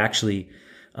acquisition could actually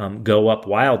go up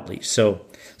wildly. So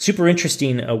super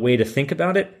interesting way to think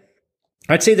about it.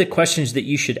 I'd say the questions that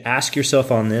you should ask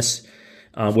yourself on this,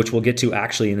 which we'll get to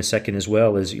actually in a second as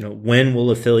well, is, when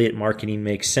will affiliate marketing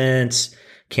make sense?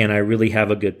 Can I really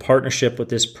have a good partnership with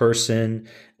this person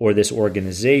or this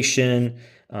organization?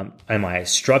 Am I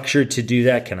structured to do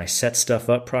that? Can I set stuff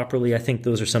up properly? I think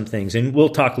those are some things. And we'll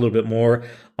talk a little bit more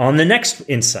on the next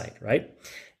insight, right?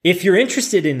 If you're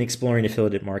interested in exploring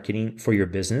affiliate marketing for your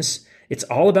business, it's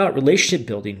all about relationship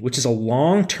building, which is a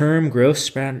long-term growth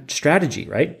strategy,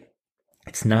 right?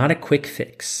 It's not a quick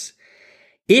fix.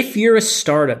 If you're a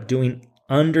startup doing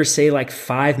under, say, like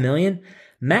 5 million,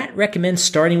 Matt recommends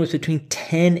starting with between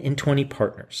 10 and 20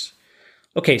 partners.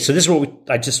 Okay, so this is what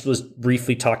I just was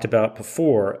briefly talked about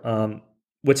before.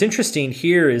 What's interesting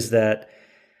here is that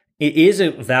it is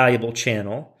a valuable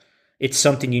channel. It's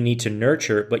something you need to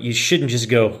nurture, but you shouldn't just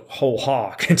go whole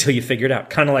hog until you figure it out.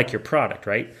 Kind of like your product,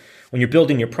 right? When you're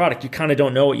building your product, you kind of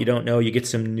don't know what you don't know. You get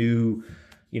some new,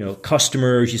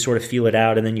 customers, you sort of feel it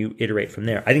out, and then you iterate from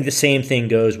there. I think the same thing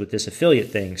goes with this affiliate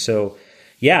thing. So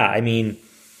yeah,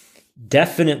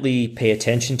 definitely pay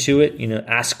attention to it.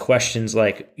 Ask questions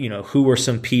like, who are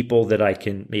some people that I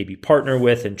can maybe partner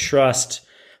with and trust,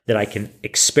 that I can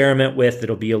experiment with,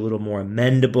 that'll be a little more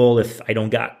amendable if I don't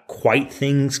got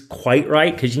things quite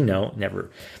right, because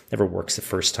never works the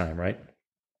first time, right?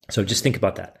 So just think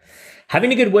about that.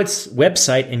 Having a good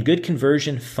website and good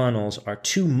conversion funnels are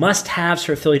 2 must-haves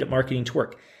for affiliate marketing to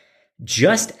work.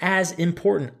 Just as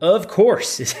important, of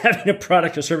course, is having a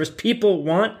product or service people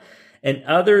want and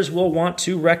others will want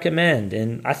to recommend.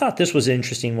 And I thought this was an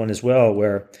interesting one as well,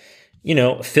 where,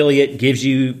 affiliate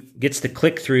gets the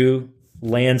click through,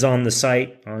 lands on the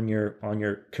site, on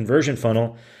your conversion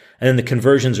funnel, and then the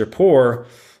conversions are poor.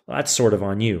 Well, that's sort of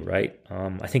on you, right?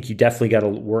 I think you definitely got to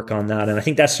work on that. And I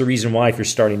think that's the reason why, if you're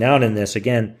starting out in this,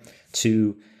 again,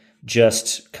 to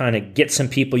just kind of get some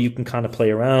people you can kind of play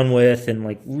around with, and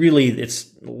really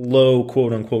it's low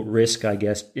quote unquote risk, I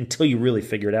guess, until you really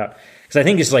figure it out. Because I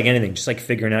think it's like anything, just like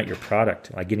figuring out your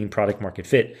product, like getting product market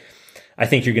fit. I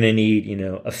think you're going to need,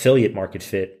 affiliate market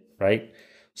fit, right?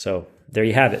 So there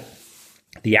you have it.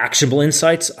 The actionable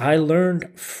insights I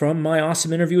learned from my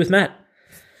awesome interview with Matt.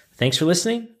 Thanks for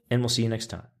listening, and we'll see you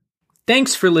next time.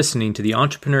 Thanks for listening to the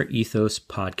Entrepreneur Ethos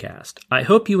podcast. I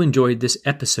hope you enjoyed this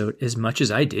episode as much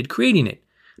as I did creating it.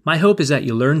 My hope is that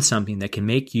you learned something that can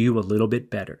make you a little bit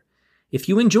better. If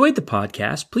you enjoyed the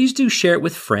podcast, please do share it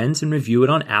with friends and review it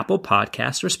on Apple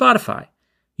Podcasts or Spotify.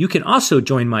 You can also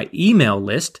join my email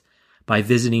list by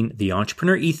visiting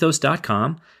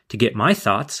theentrepreneurethos.com to get my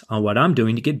thoughts on what I'm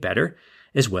doing to get better,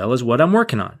 as well as what I'm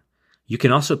working on. You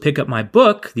can also pick up my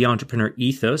book, The Entrepreneur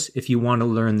Ethos, if you want to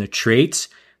learn the traits,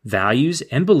 values,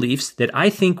 and beliefs that I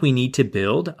think we need to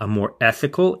build a more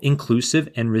ethical, inclusive,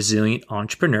 and resilient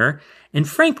entrepreneur and,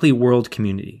 frankly, world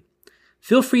community.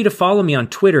 Feel free to follow me on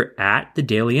Twitter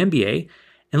 @TheDailyMBA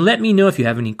and let me know if you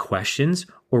have any questions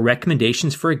or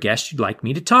recommendations for a guest you'd like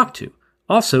me to talk to.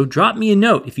 Also, drop me a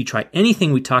note if you try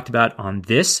anything we talked about on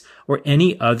this or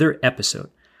any other episode.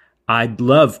 I'd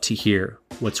love to hear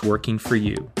what's working for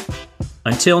you.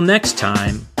 Until next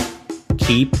time,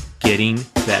 keep getting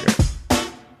better.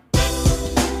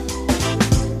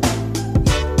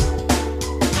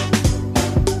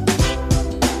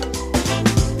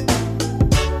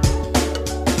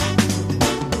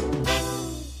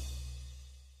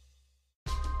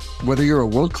 Whether you're a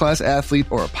world-class athlete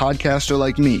or a podcaster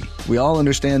like me, we all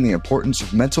understand the importance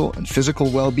of mental and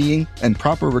physical well-being and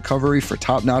proper recovery for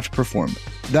top-notch performance.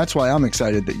 That's why I'm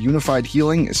excited that Unified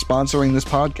Healing is sponsoring this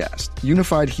podcast.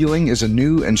 Unified Healing is a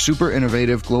new and super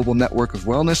innovative global network of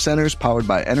wellness centers powered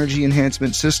by Energy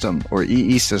Enhancement System, or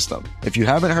EE System. If you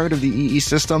haven't heard of the EE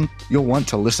System, you'll want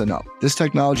to listen up. This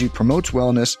technology promotes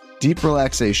wellness, deep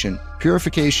relaxation,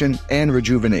 purification, and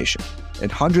rejuvenation. In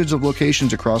hundreds of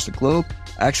locations across the globe,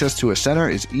 access to a center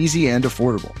is easy and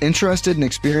affordable. Interested in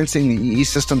experiencing the EE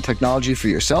System technology for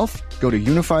yourself? Go to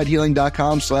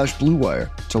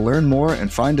unifiedhealing.com/bluewire to learn more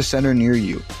and find a center near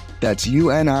you. That's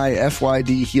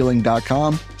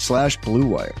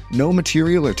unifydhealing.com/bluewire. No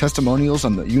material or testimonials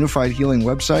on the Unified Healing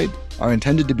website are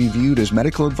intended to be viewed as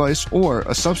medical advice or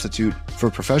a substitute for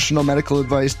professional medical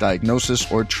advice,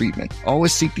 diagnosis, or treatment.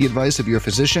 Always seek the advice of your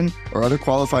physician or other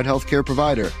qualified healthcare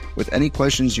provider with any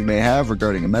questions you may have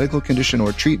regarding a medical condition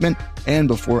or treatment and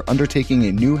before undertaking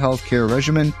a new healthcare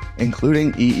regimen,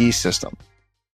 including EE System.